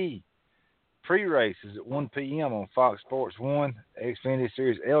TV pre-race is at 1 p.m. on Fox Sports 1. Xfinity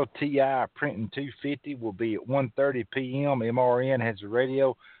Series LTI Printing 250 will be at 1:30 p.m. MRN has the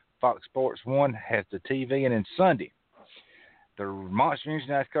radio. Fox Sports 1 has the TV. And then Sunday, the Monster Energy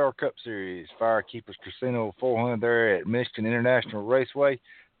NASCAR Cup Series Firekeepers Casino 400 there at Michigan International Raceway.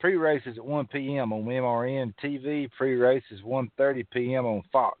 Pre-race is at 1 p.m. on MRN TV. Pre-race is 1:30 p.m. on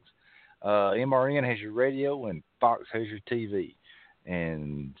Fox. MRN has your radio and Fox has your TV.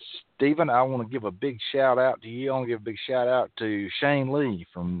 And Stephen, I want to give a big shout out to you. I want to give a big shout out to Shane Lee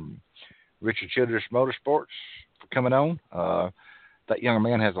from Richard Childress Motorsports for coming on. That young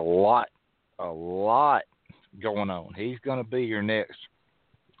man has a lot going on. He's going to be your next.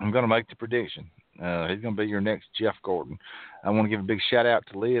 I'm going to make the prediction. He's going to be your next Jeff Gordon. I want to give a big shout out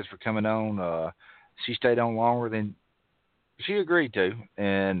to Liz for coming on. She stayed on longer than she agreed to,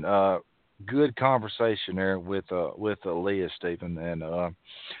 and good conversation there with Liz, Stephen. And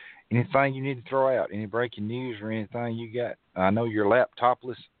anything you need to throw out, any breaking news or anything you got? I know you're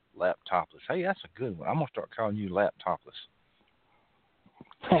laptopless. Hey, that's a good one. I'm gonna start calling you laptopless.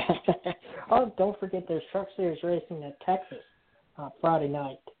 Oh, don't forget there's Truck Series racing at Texas Friday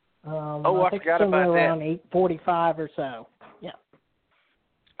night. I think forgot about that. Around 8:45 or so. Yeah.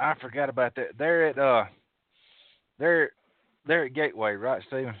 I forgot about that. They're at Gateway, right,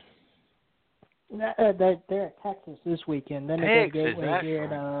 Stephen? They're at Texas this weekend. Then they go to Gateway here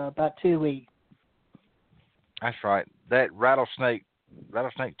in about 2 weeks. That's right. That Rattlesnake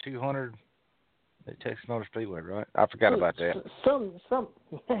 200 at Texas Motor Speedway, right? I forgot about that. Something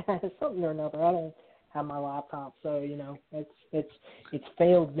or another. I don't have my laptop, so it's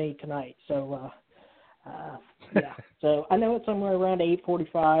failed me tonight. So yeah. So I know it's somewhere around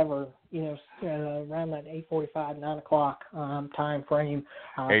 8:45 or around that 8:45 9 o'clock time frame.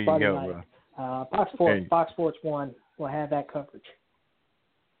 There you Friday go, night. bro. Fox Sports 1 will have that coverage.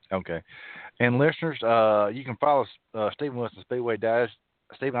 Okay. And listeners, you can follow Stephen Wilson Speedway Digest.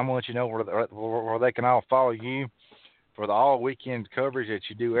 Stephen, I'm going to let you know where they can all follow you for the all-weekend coverage that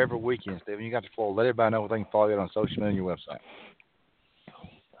you do every weekend. Stephen, you got the floor. Let everybody know where they can follow you on social media and your website.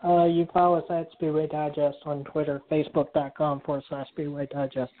 You follow us at Speedway Digest on Twitter, Facebook.com/Speedway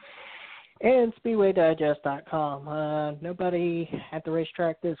Digest, and SpeedwayDigest.com. Nobody at the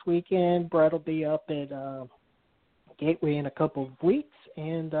racetrack this weekend. Brett will be up at Gateway in a couple of weeks,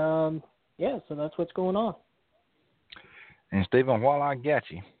 and so that's what's going on. And Stephen, while I got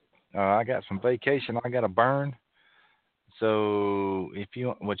you, I got some vacation I got to burn. So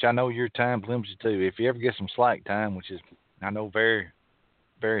which I know your time limits you to, if you ever get some slack time, which is I know very,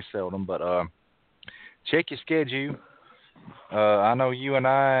 very seldom, but check your schedule. I know you and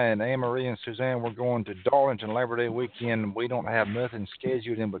I and Anne-Marie and Suzanne, we're going to Darlington Labor Day weekend. We don't have nothing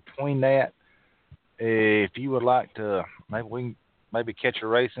scheduled in between that. If you would like to, maybe we can catch a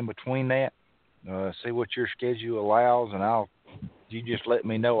race in between that. See what your schedule allows, and you just let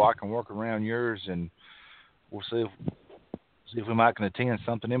me know. I can work around yours, and we'll see if we might can attend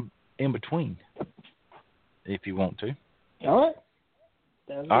something in between, if you want to. All right.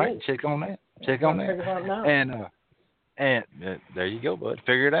 All right, check on that. And there you go, bud.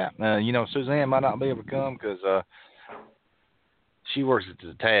 Figure it out. Suzanne might not be able to come because she works at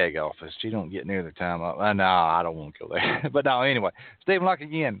the tag office. She don't get near the time. No, I don't want to go there. But no, anyway, Stephen, like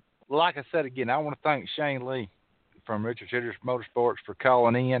I said again, I want to thank Shane Lee from Richard Childress Motorsports for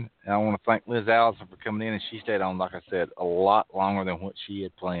calling in. And I want to thank Liz Allison for coming in, and she stayed on, like I said, a lot longer than what she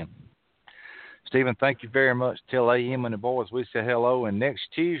had planned. Stephen, thank you very much. Tell AM and the boys we say hello. And next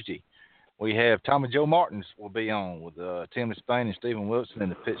Tuesday, we have Tommy Joe Martins will be on with Tim Disspain and Stephen Wilson in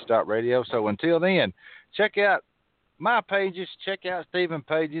the Pit Stop Radio. So until then, check out my pages, check out Stephen's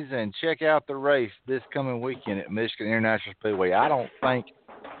pages, and check out the race this coming weekend at Michigan International Speedway. I don't think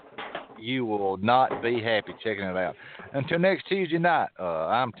you will not be happy checking it out. Until next Tuesday night,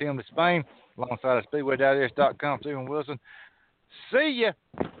 I'm Tim Disspain, alongside of SpeedwayDigest.com, Stephen Wilson. See ya!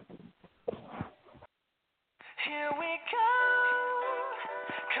 Here we go.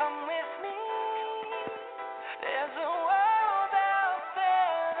 Come with me. There's a world out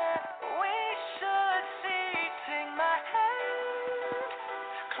there that we should see. Take my hand,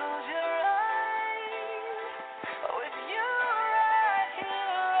 close your eyes. With you right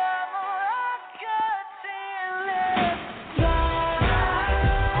here, I'm a rocket till let's fly.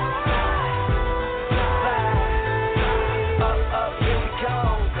 Up, up, here we go,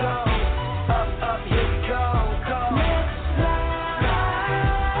 go. Up, up, here we go, go. Let's fly.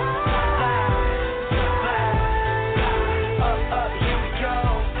 Up, up, here we go,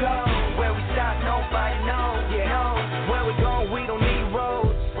 go. Where we stop, nobody knows. Yeah. Where we going, we don't need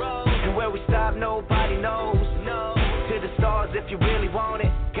roads. And where we stop, nobody knows. To the stars if you really want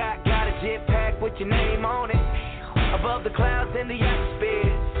it. Got a jet pack with your name on it. Above the clouds in the atmosphere.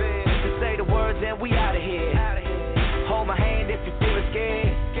 Just say the words and we out of here. Hold my hand if you feeling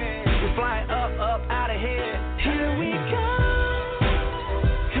scared. We're flying up, up, out of here. Here we go.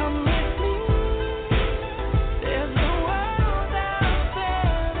 Come with me. There's a world out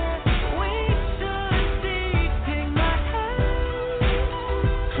there that we should see. Take my hand,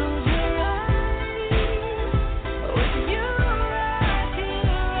 close your eyes. With you right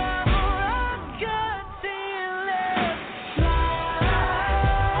here, I'm a rocket till let's fly.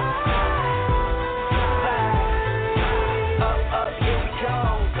 Up, up, here we go,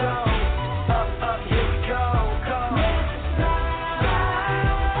 go. Up, up, here we go, go. Let's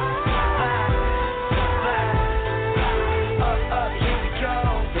up, up, here we go,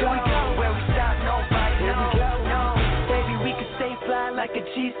 go. Where we stop, nobody knows. No, baby, we can stay fly like a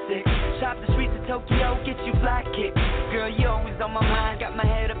G6. Shop the streets of Tokyo, get you fly kick. Girl, you always on my mind. Got my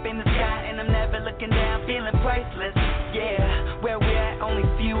head up in the sky, and I'm never looking down, feeling priceless. Yeah, where we at, only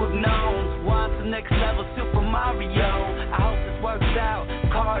few have known. Want the next level, Super Mario. I hope this works out,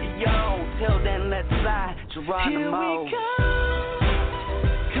 cardio. Till then, let's fly, Geronimo. Here we go.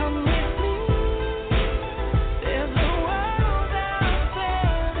 Come with me. There's a world out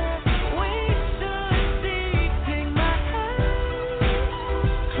there that we should see. Take my hand,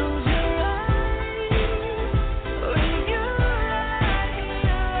 close your eyes. When you're right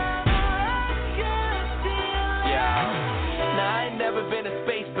here, I'm a rocket till Yeah. Now I ain't never been to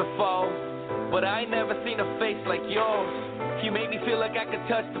space before, but I ain't never seen a face like yours. You make me feel like I could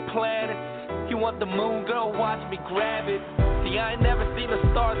touch the planets. You want the moon, girl, watch me grab it. See, I ain't never seen a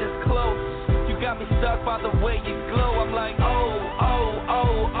star this close. You got me stuck by the way you glow. I'm like, oh, oh,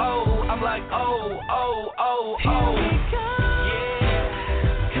 oh, oh.